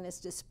coastline is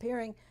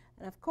disappearing,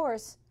 and of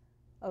course,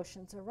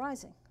 oceans are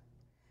rising.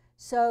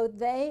 So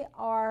they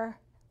are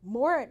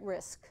more at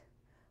risk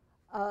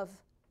of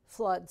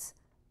floods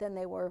than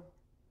they were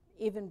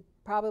even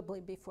probably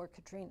before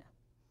Katrina.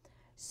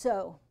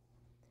 So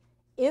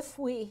if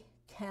we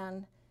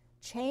can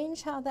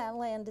change how that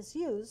land is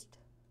used,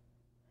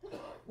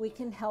 we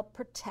can help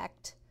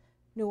protect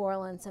New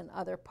Orleans and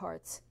other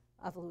parts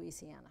of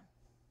Louisiana.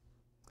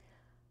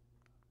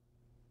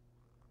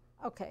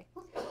 Okay,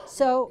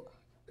 so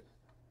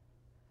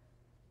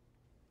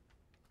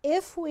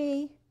if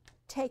we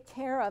take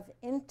care of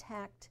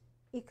intact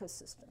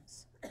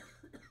ecosystems,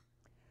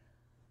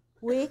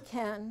 we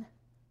can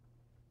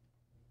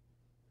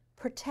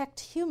protect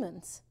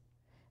humans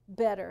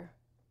better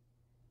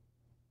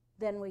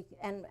than we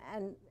and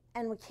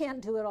we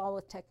can't do it all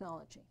with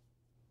technology.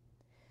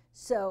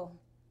 So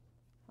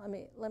let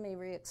me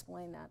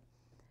re-explain that.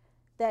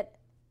 That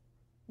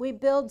we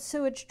build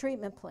sewage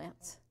treatment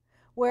plants,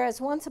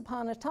 whereas once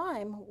upon a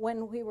time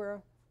when we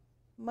were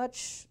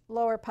much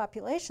lower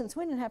populations,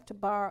 we didn't have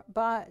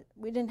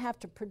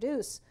to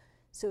produce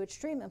sewage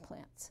treatment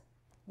plants.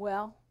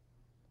 Well,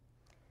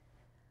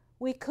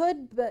 we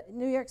could, but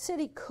New York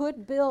City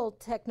could build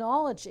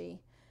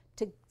technology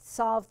to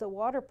solve the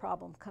water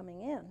problem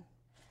coming in,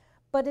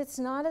 but it's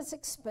not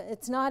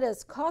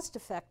as cost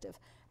effective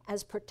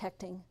as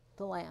protecting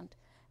the land.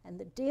 And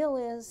the deal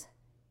is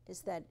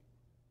that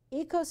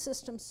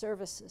ecosystem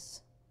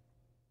services,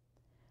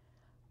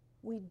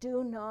 we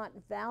do not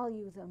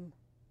value them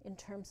in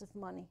terms of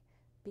money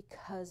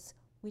because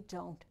we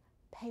don't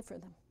pay for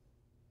them.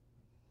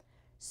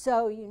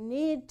 So you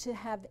need to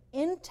have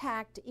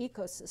intact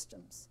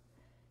ecosystems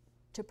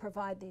to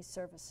provide these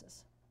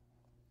services.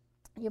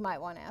 You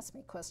might want to ask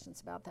me questions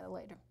about that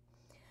later.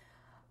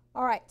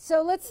 All right,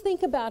 so let's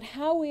think about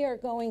how we are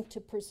going to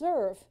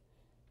preserve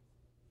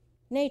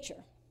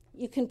nature.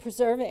 You can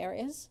preserve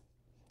areas.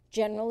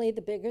 Generally,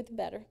 the bigger, the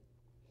better.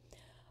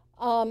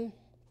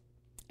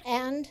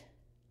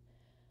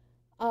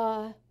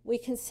 We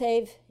can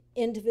save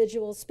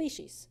individual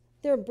species.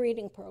 There are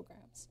breeding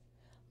programs.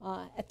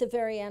 At the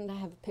very end, I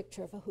have a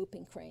picture of a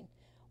whooping crane.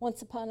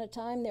 Once upon a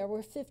time, there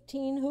were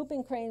 15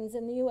 whooping cranes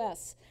in the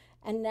US,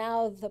 and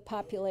now the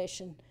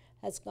population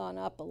has gone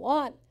up a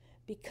lot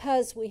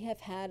because we have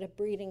had a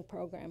breeding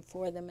program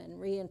for them and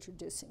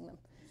reintroducing them.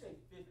 You say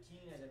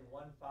 15 and then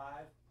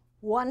 1.5?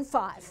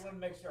 1.5. Just want to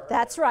make sure.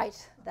 That's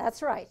right.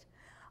 That's right.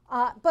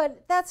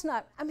 But that's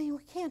not, I mean,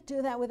 we can't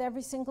do that with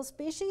every single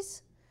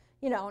species.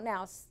 You know,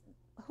 now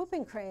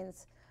whooping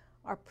cranes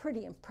are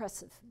pretty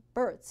impressive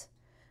birds.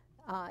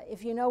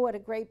 If you know what a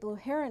great blue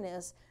heron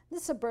is,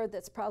 this is a bird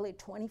that's probably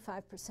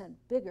 25%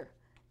 bigger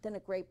than a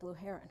great blue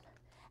heron.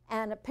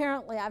 And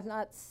apparently,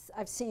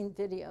 I've seen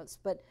videos,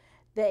 but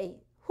they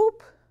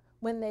whoop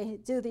when they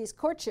do these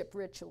courtship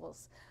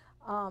rituals.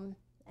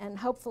 And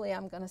hopefully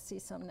I'm going to see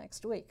some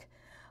next week.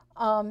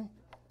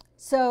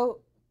 So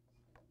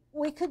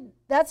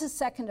that's a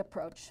second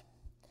approach.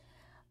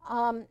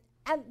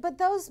 But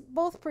those,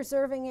 both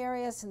preserving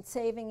areas and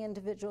saving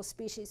individual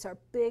species, are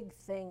big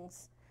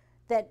things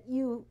that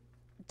you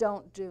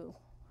don't do.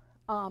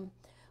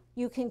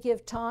 You can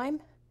give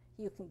time,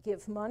 you can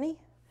give money,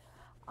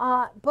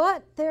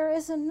 but there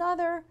is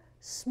another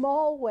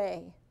small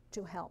way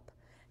to help,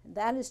 and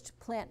that is to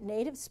plant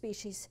native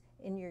species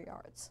in your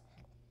yards.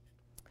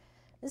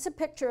 This is a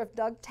picture of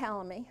Doug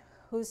Tallamy,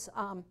 who's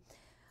an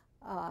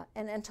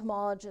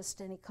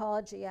entomologist and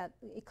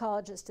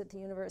ecologist at the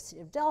University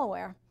of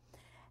Delaware,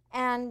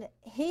 and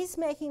he's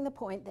making the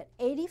point that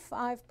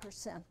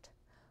 85%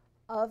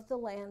 of the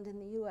land in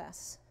the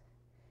US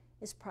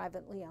is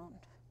privately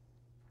owned.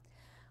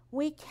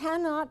 We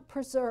cannot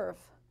preserve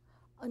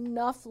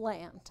enough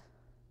land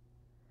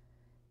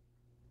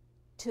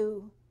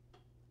to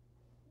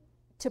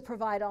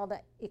provide all the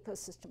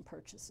ecosystem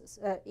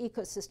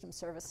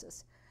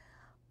services.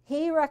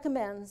 He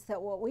recommends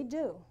that what we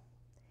do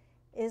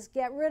is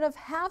get rid of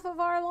half of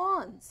our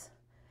lawns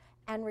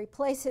and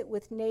replace it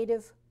with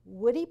native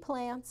woody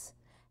plants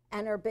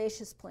and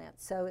herbaceous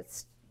plants. So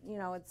it's, you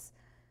know, it's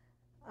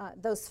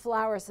those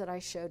flowers that I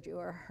showed you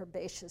are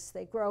herbaceous.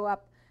 They grow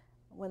up,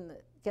 when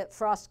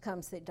frost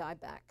comes, they die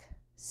back.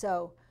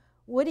 So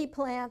woody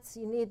plants,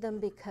 you need them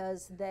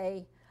because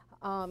they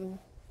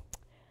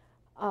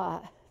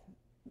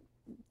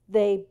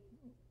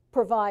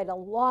provide a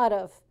lot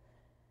of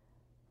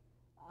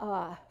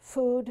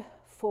food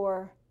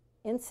for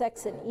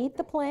insects that eat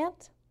the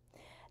plant,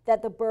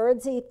 that the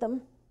birds eat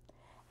them,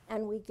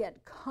 and we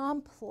get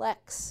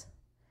complex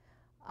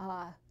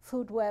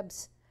food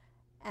webs,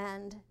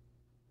 and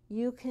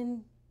you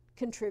can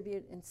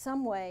contribute in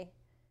some way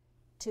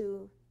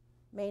to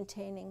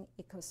maintaining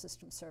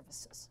ecosystem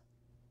services.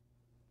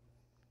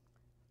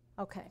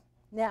 Okay,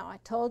 now I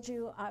told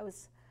you I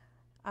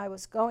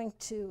was going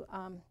to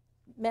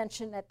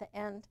mention at the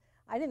end,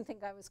 I didn't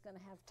think I was going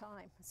to have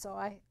time, so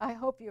I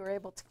hope you were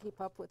able to keep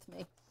up with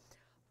me.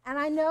 And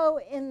I know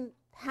in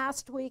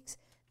past weeks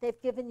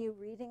they've given you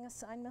reading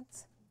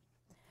assignments.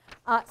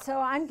 So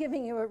I'm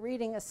giving you a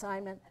reading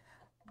assignment.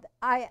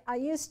 I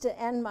used to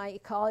end my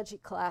ecology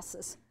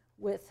classes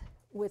with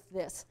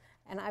this,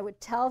 and I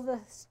would tell the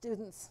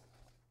students,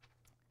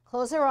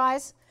 close your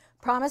eyes,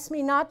 promise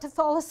me not to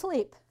fall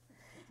asleep,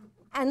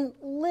 and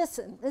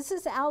listen. This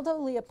is Aldo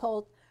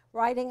Leopold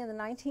writing in the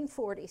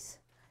 1940s.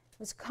 He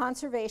was a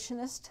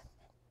conservationist,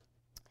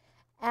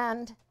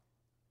 and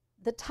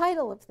the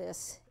title of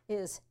this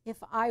is If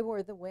I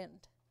Were the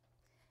Wind.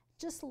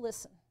 Just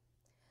listen.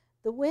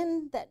 The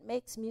wind that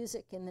makes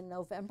music in the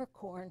November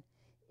corn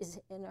is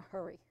in a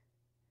hurry.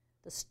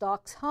 The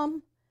stalks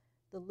hum,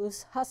 the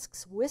loose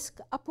husks whisk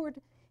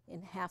upward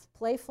in half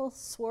playful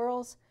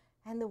swirls,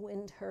 and the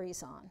wind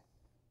hurries on.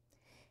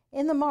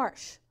 In the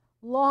marsh,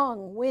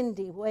 long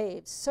windy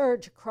waves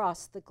surge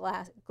across the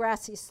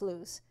grassy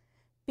sloughs,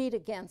 beat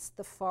against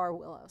the far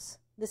willows.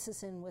 This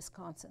is in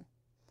Wisconsin.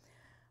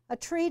 A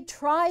tree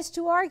tries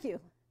to argue,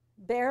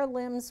 bare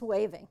limbs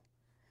waving,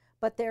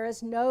 but there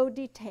is no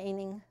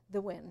detaining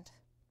the wind.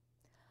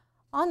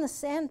 On the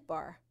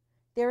sandbar,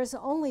 there is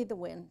only the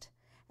wind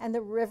and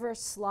the river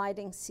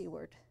sliding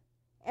seaward.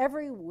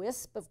 Every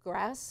wisp of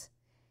grass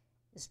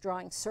is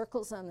drawing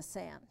circles on the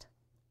sand.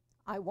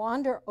 I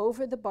wander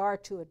over the bar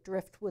to a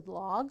driftwood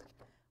log,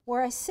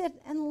 where I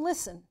sit and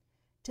listen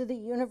to the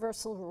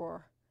universal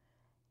roar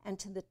and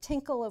to the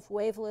tinkle of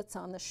wavelets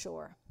on the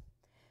shore.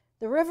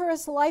 The river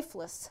is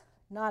lifeless,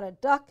 not a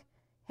duck,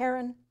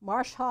 heron,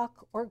 marsh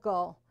hawk, or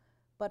gull,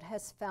 but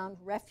has found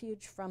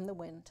refuge from the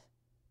wind.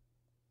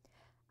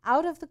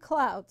 Out of the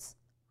clouds,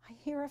 I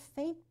hear a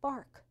faint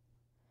bark,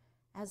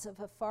 as of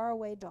a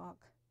faraway dog.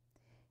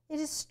 It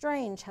is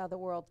strange how the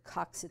world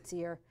cocks its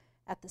ear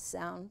at the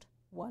sound,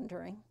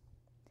 wondering.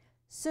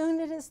 Soon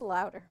it is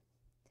louder,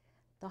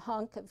 the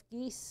honk of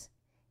geese,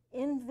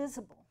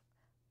 invisible,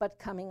 but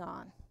coming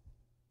on.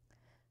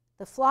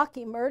 The flock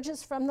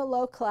emerges from the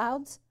low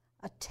clouds,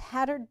 a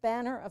tattered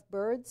banner of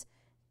birds,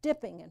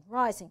 dipping and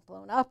rising,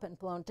 blown up and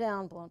blown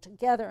down, blown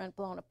together and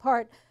blown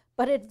apart,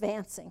 but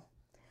advancing.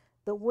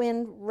 The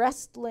wind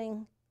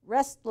wrestling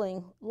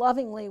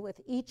lovingly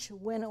with each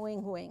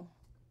winnowing wing.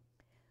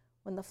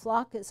 When the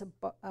flock is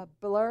a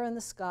blur in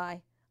the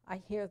sky, I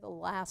hear the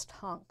last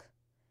honk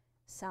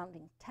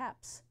sounding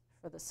taps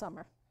for the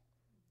summer.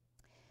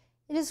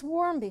 It is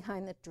warm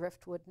behind the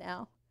driftwood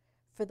now,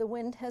 for the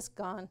wind has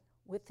gone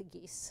with the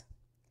geese.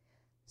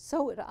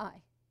 So would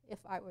I, if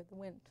I were the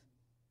wind.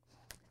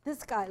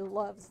 This guy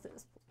loves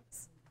this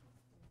place.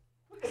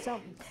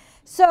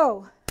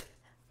 So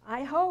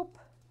I hope,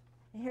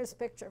 here's a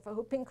picture of a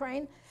whooping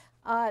crane.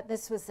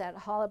 This was at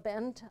Hollow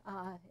Bend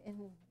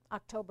in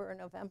October or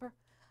November.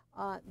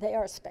 They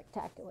are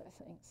spectacular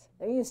things.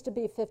 There used to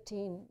be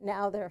 15,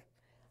 now they're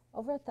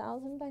over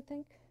 1,000, I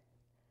think.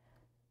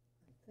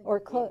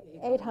 Or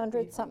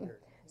 800 something. Yeah.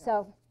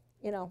 So,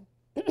 you know,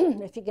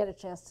 if you get a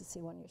chance to see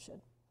one, you should.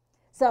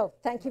 So,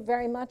 thank you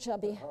very much. I'll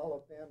be.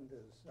 Hollow Bend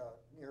is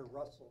near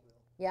Russellville.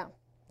 Yeah.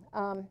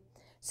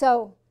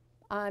 So,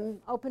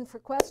 I'm open for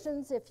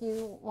questions if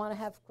you want to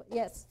have.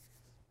 Yes.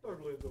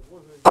 Thirdly, the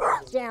one thing.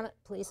 Janet,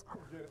 please.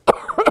 Janet,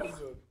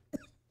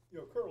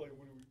 currently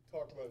when we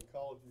talk about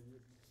ecology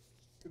and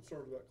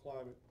concerns about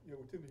climate, we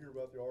tend to hear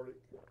about the Arctic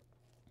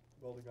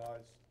melting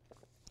ice,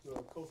 the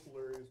coastal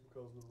areas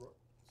because of the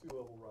sea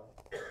level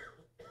rise.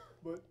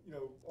 But,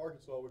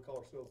 Arkansas, we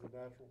call ourselves a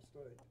natural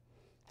state.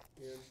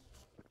 And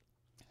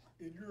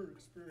in your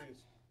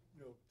experience,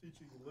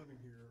 teaching and living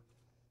here,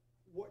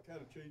 what kind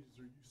of changes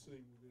are you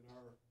seeing within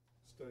our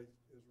state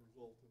as a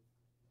result of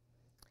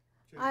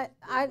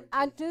changes?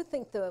 I do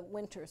think the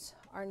winters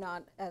are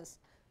not as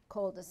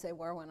cold as they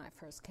were when I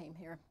first came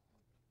here.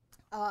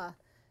 I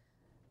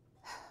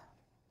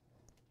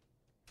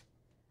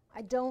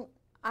don't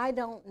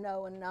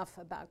know enough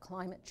about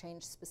climate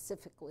change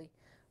specifically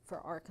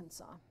for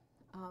Arkansas.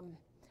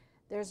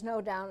 There's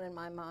no doubt in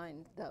my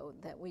mind, though,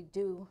 that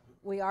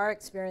we are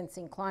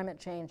experiencing climate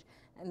change,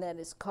 and that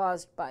is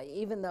caused by,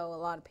 even though a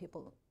lot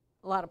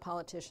of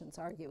politicians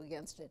argue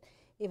against it,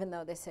 even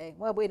though they say,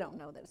 well, we don't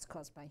know that it's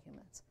caused by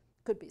humans.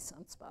 Could be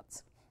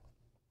sunspots.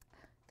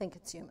 I think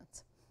it's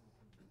humans.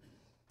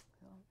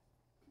 So.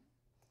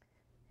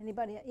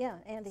 Anybody? Yeah,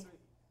 Andy. So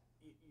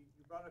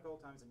you brought it a couple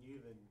times, and you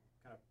even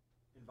kind of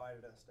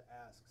invited us to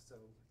ask. So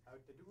I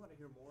do want to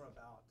hear more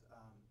about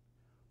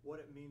what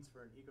it means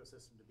for an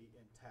ecosystem to be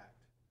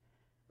intact,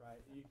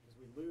 right? Because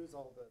we lose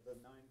all the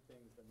 9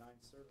 things, the 9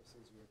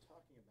 services you were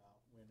talking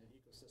about when an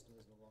ecosystem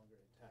is no longer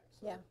intact.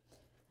 So yeah.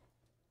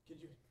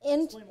 Could you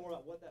explain more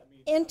about what that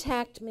means?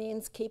 Intact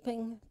means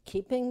keeping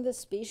the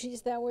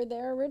species that were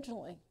there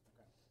originally.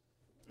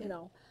 Okay.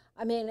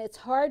 I mean, it's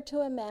hard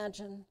to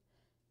imagine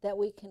that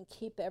we can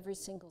keep every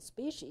single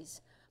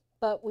species,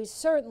 but we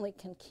certainly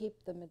can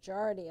keep the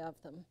majority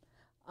of them.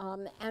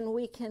 And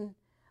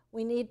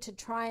we need to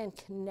try and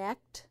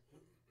connect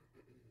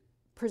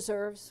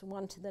preserves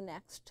one to the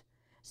next,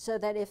 so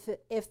that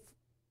if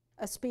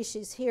a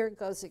species here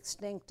goes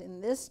extinct in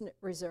this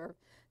reserve,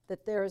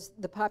 that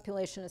the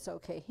population is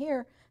okay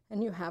here,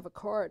 and you have a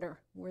corridor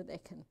where they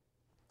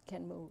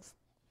can move.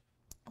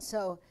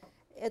 So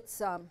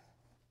it's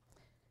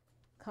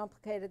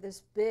complicated.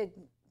 This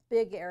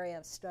big area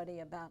of study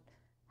about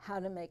how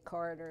to make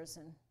corridors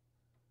and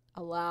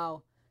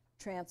allow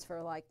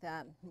transfer like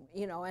that,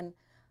 and I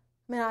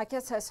mean, I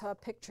guess I saw a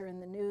picture in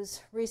the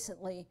news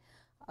recently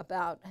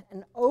about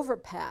an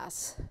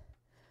overpass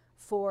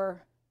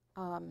for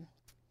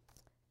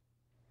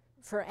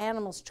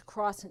animals to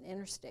cross an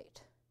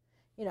interstate.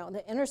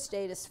 The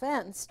interstate is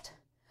fenced.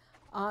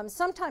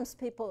 Sometimes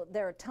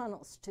there are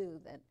tunnels too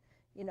that,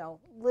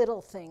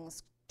 little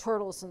things,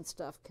 turtles and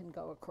stuff can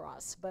go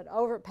across, but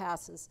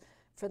overpasses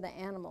for the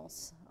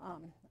animals.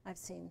 I've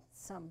seen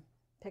some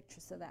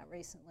pictures of that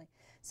recently.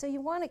 So you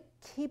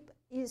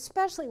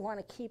especially want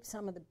to keep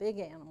some of the big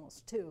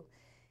animals too,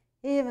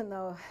 even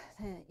though,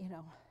 I'm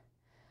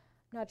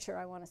not sure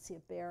I want to see a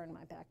bear in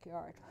my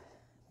backyard.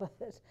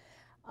 But,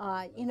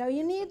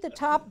 you need the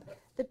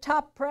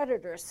top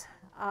predators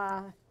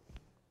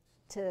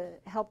to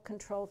help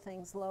control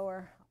things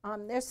lower.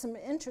 There's some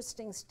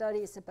interesting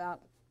studies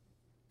about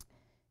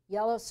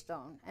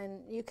Yellowstone,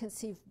 and you can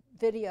see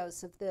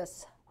videos of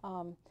this.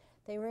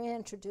 They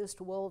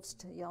reintroduced wolves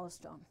to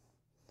Yellowstone,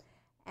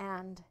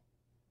 and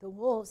the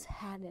wolves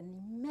had an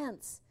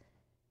immense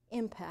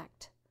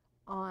impact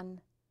on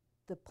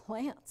the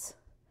plants.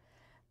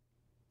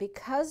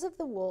 Because of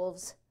the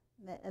wolves,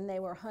 and they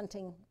were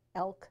hunting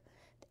elk,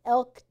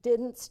 elk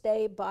didn't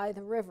stay by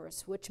the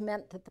rivers, which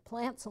meant that the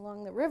plants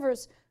along the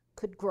rivers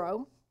could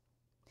grow,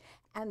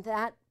 and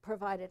that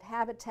provided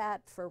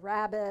habitat for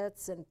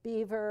rabbits and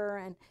beaver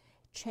and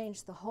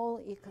changed the whole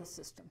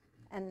ecosystem.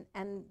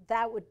 And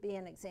that would be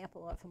an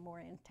example of a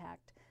more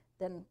intact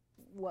than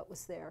what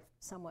was there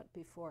somewhat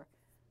before.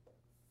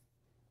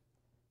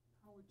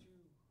 How would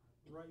you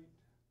rate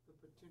the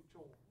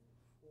potential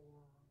for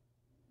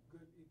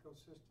good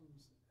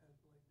ecosystems at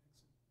Lake Nixon?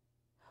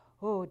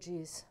 Oh,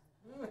 geez.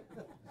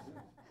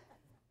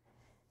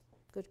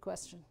 Good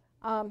question.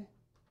 I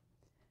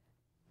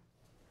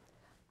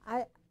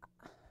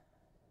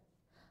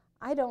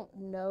don't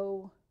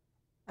know.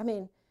 I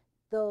mean,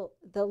 the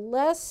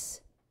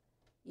less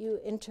you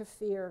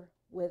interfere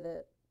with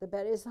it, the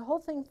better. Is the whole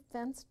thing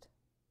fenced?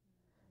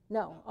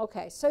 No.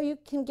 Okay. So you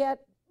can get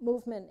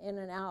movement in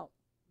and out.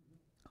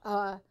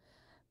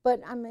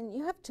 But I mean,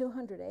 you have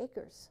 200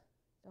 acres,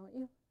 don't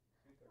you?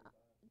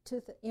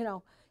 You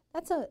know,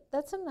 that's a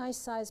nice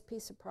sized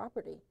piece of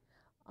property.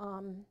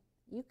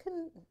 You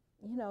can,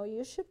 you know,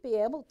 you should be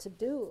able to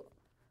do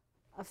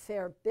a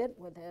fair bit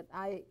with it.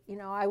 You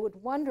know, I would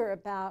wonder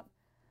about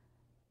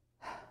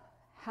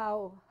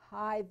how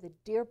high the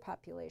deer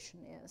population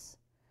is.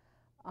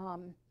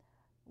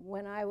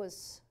 When I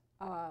was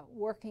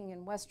working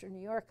in Western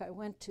New York, I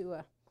went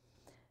to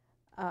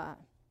a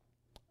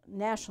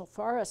national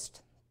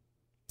forest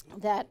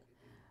that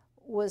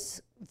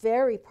was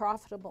very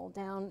profitable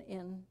down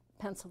in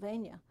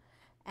Pennsylvania.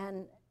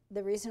 And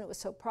the reason it was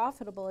so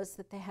profitable is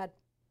that they had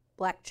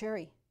black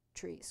cherry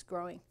trees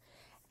growing.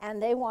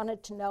 And they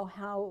wanted to know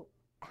how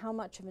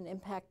much of an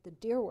impact the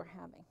deer were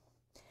having.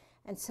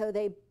 And so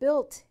they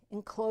built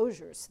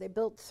enclosures. They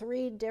built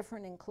 3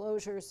 different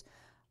enclosures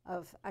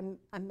of, I'm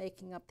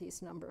making up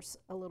these numbers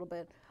a little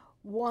bit,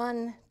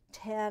 1,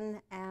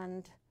 10,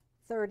 and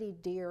 30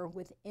 deer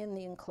within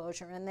the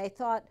enclosure. And they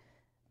thought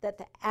that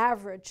the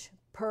average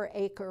per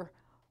acre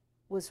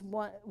was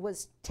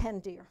 10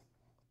 deer.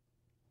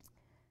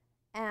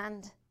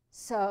 And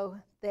so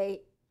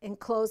they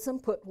enclosed them,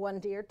 put 1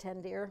 deer,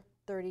 10 deer,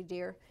 30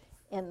 deer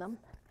in them.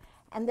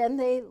 And then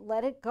they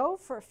let it go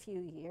for a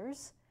few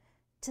years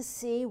to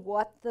see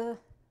what the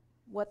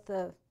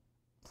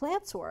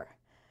plants were.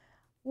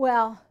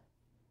 Well,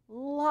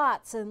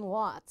 lots and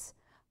lots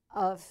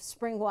of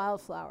spring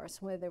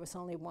wildflowers where there was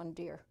only 1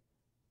 deer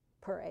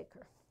per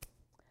acre.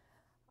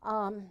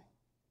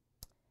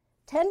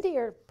 10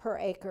 deer per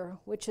acre,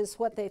 which is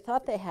what they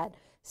thought they had,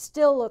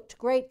 still looked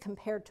great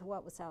compared to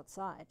what was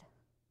outside.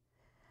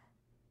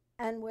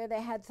 And where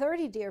they had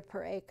 30 deer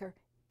per acre,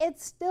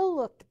 it still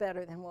looked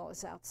better than what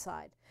was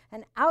outside.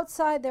 And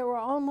outside there were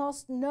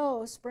almost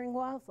no spring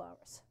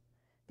wildflowers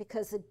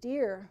because the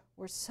deer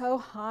were so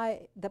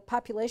high, the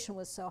population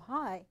was so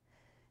high,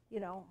 you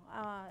know,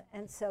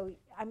 and so,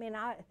 I mean,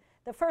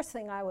 the first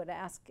thing I would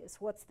ask is,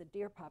 what's the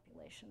deer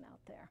population out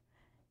there?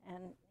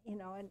 And, you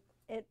know, and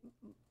it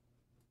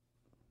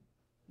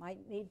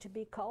might need to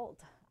be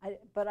culled,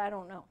 but I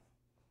don't know.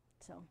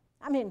 So,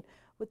 I mean,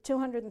 with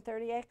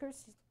 230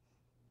 acres,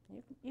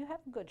 you have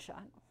a good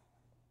shot.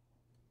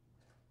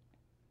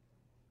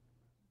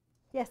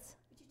 Yes?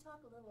 Could you talk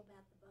a little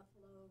about the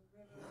Buffalo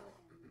River and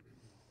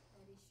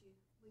that issue?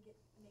 We get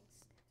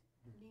mixed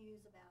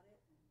news about it.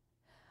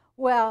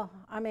 Well,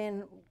 I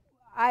mean,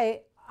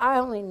 I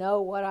only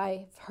know what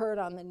I've heard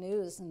on the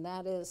news, and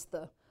that is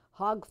the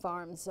hog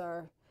farms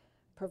are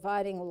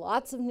providing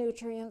lots of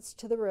nutrients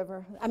to the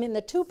river. I mean,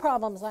 the 2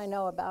 problems I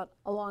know about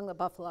along the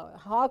Buffalo are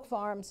hog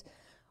farms,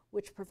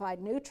 which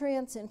provide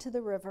nutrients into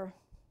the river,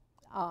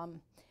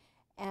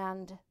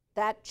 and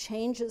that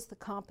changes the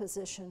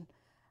composition,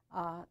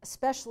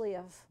 especially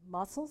of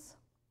mussels.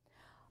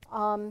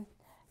 You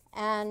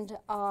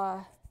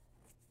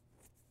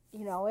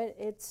know,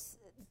 it's,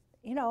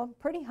 you know,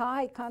 pretty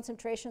high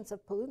concentrations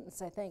of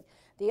pollutants, I think.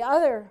 The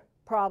other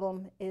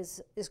problem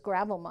is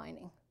gravel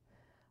mining.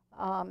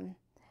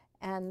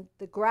 And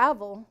the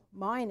gravel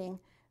mining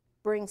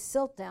brings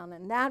silt down,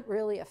 and that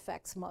really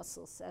affects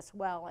mussels as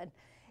well. And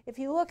if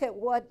you look at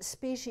what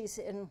species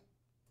in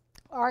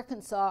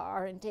Arkansas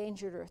are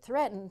endangered or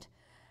threatened,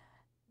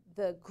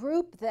 the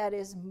group that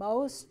is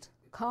most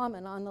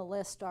common on the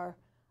list are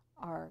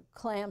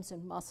clams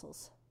and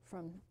mussels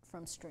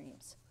from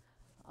streams.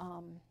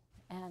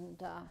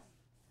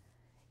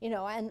 You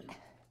know, and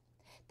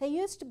they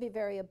used to be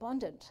very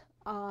abundant.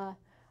 I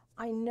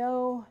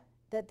know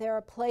that there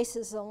are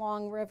places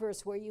along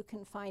rivers where you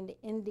can find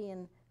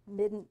Indian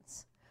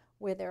middens,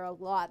 where there are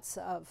lots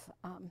of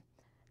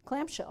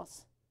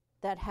clamshells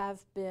that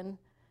have been,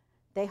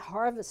 they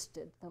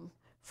harvested them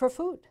for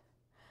food.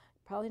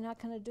 Probably not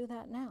going to do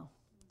that now.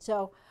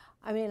 So,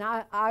 I mean,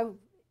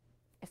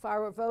 if I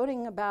were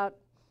voting about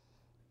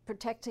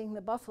protecting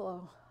the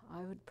buffalo,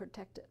 I would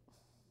protect it.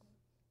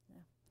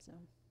 Yeah, so.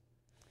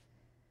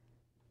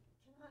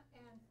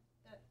 Can I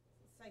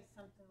say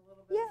something a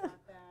little bit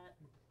about that?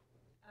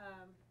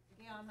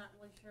 Gail, I'm not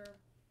really sure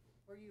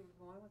where you were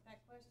going with that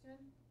question,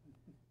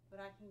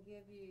 but I can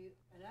give you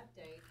an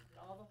update.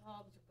 All the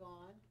hogs are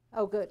gone.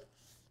 Oh, good.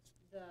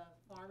 The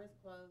farm is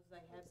closed.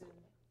 They have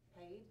been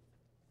paid.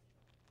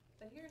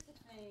 But here's the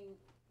thing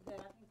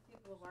that I think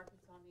people of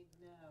Arkansas need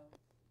to know,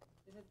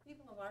 is that the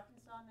people of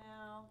Arkansas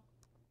now,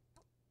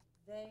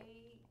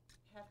 they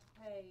have to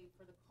pay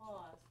for the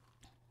cost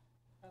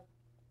of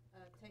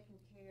taking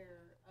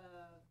care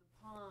of the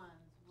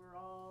ponds where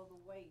all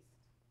the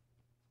waste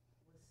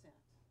was sent.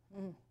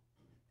 Mm.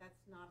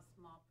 That's not a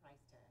small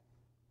price tag.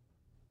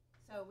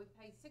 So we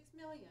paid $6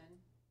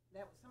 million.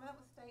 Some of that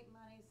was state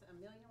money, so $1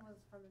 million was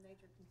from the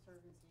Nature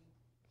Conservancy.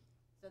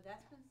 So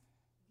that's been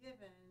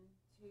given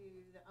to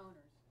the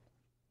owners.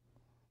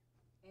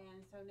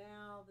 And so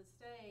now the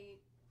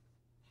state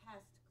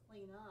has to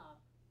clean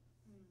up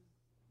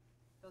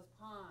those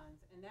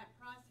ponds, and that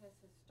process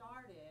has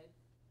started.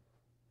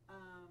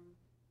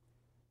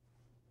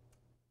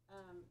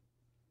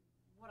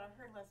 What I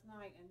heard last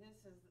night, and this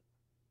is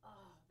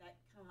that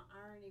kind of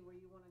irony where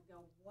you want to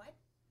go, what?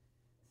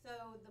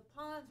 So the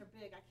ponds are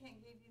big, I can't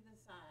give you the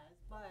size,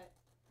 but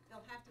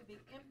they'll have to be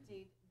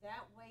emptied.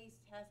 That waste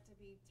has to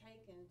be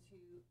taken to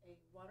a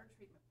water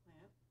treatment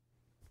plant,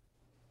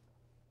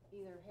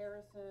 either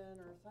Harrison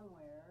or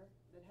somewhere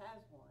that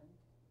has one.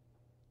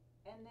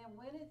 And then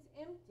when it's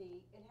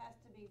empty, it has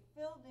to be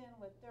filled in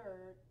with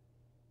dirt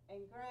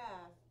and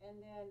grass and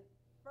then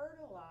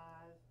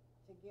fertilized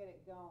to get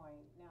it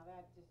going. Now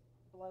that just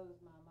blows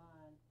my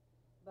mind.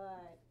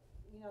 But,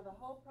 you know, the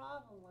whole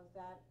problem was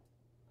that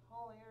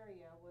whole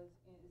area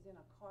is in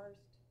a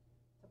karst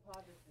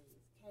topography.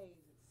 It's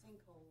caves, it's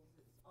sinkholes,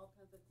 it's all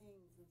kinds of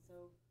things. And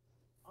so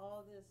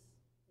all this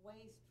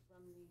waste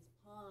from these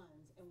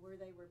ponds and where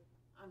they were,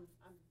 I'm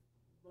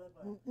blah,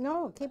 blah.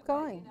 No, keep But,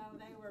 going. you know,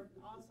 they were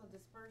also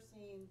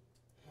dispersing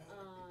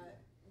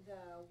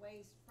the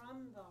waste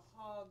from the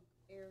hog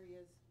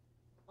areas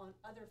on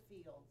other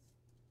fields.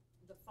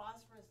 The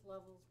phosphorus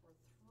levels were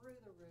through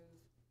the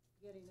roof,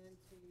 getting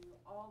into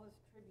all these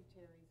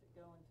tributaries that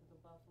go into the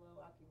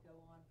Buffalo. I could go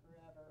on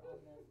forever on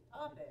this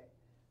topic,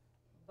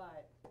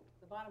 but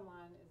the bottom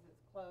line is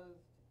it's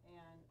closed,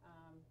 and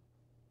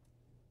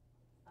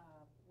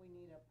we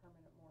need a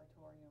permanent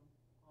moratorium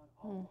on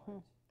all of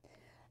it.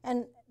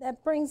 And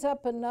that brings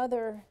up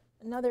another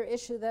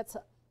issue that's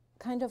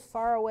kind of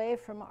far away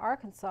from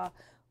Arkansas,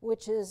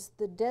 which is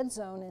the dead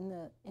zone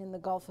in the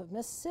Gulf of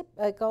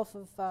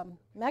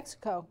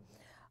Mexico.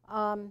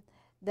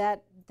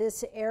 That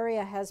this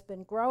area has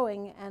been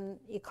growing, and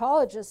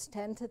ecologists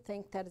tend to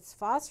think that it's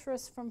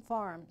phosphorus from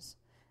farms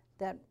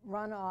that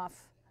run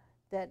off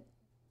that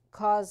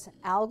cause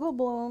algal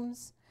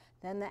blooms.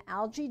 Then the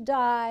algae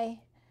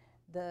die,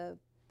 the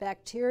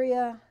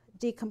bacteria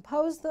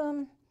decompose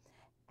them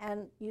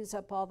and use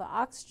up all the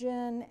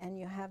oxygen, and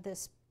you have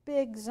this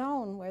big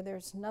zone where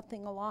there's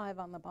nothing alive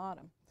on the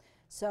bottom.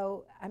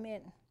 So, I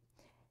mean,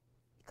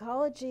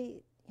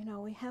 ecology, you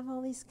know, we have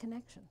all these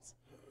connections.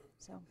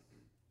 So,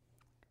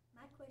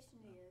 My question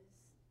is,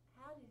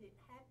 how did it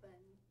happen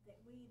that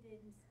we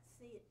didn't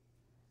see it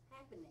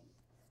happening?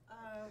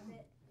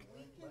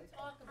 We can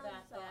talk I'm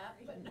about that,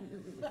 sorry.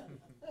 but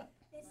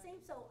It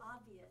seems so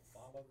obvious.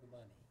 Follow the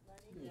money.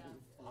 yeah,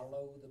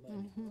 Follow the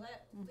money.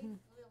 we can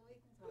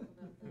talk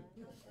about that.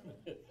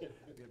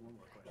 We had one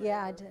more question.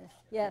 yeah, I did.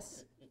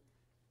 Yes.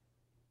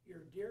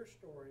 Your deer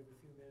story of a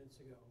few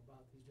minutes ago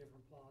about these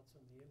different plots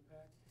and the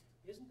impact,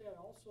 isn't that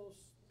also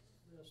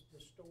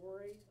the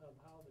story of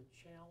how the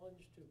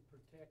challenge to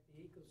protect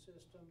the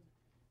ecosystem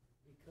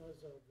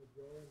because of the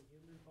growing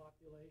human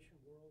population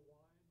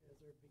worldwide, as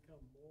there become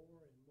more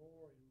and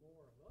more and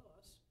more of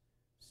us,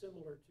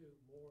 similar to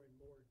more and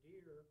more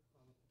deer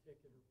on a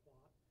particular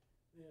plot,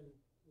 then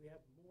we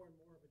have more and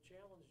more of a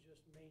challenge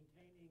just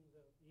maintaining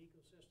the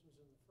ecosystems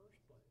in the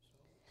first place. So.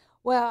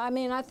 Well, I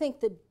mean, I think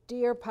the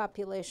deer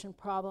population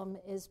problem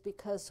is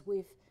because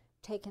we've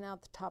taken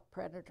out the top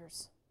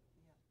predators.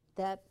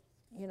 That,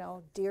 you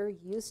know, deer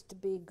used to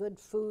be good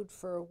food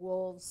for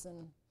wolves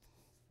and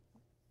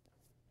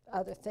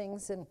other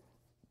things, and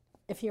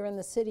if you're in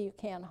the city, you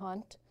can't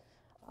hunt.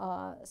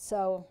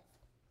 So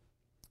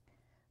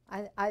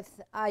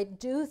I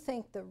do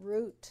think the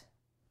root,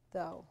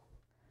 though,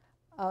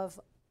 of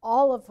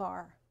all of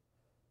our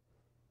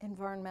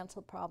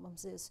environmental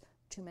problems is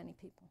too many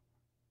people.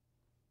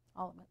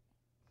 All of it.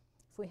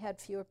 If we had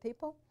fewer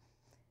people,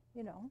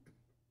 you know,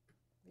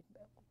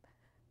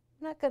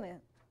 we're not going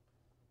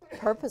to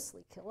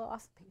purposely kill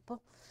off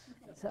people.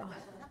 So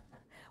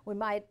we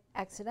might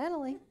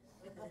accidentally.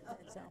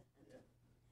 So.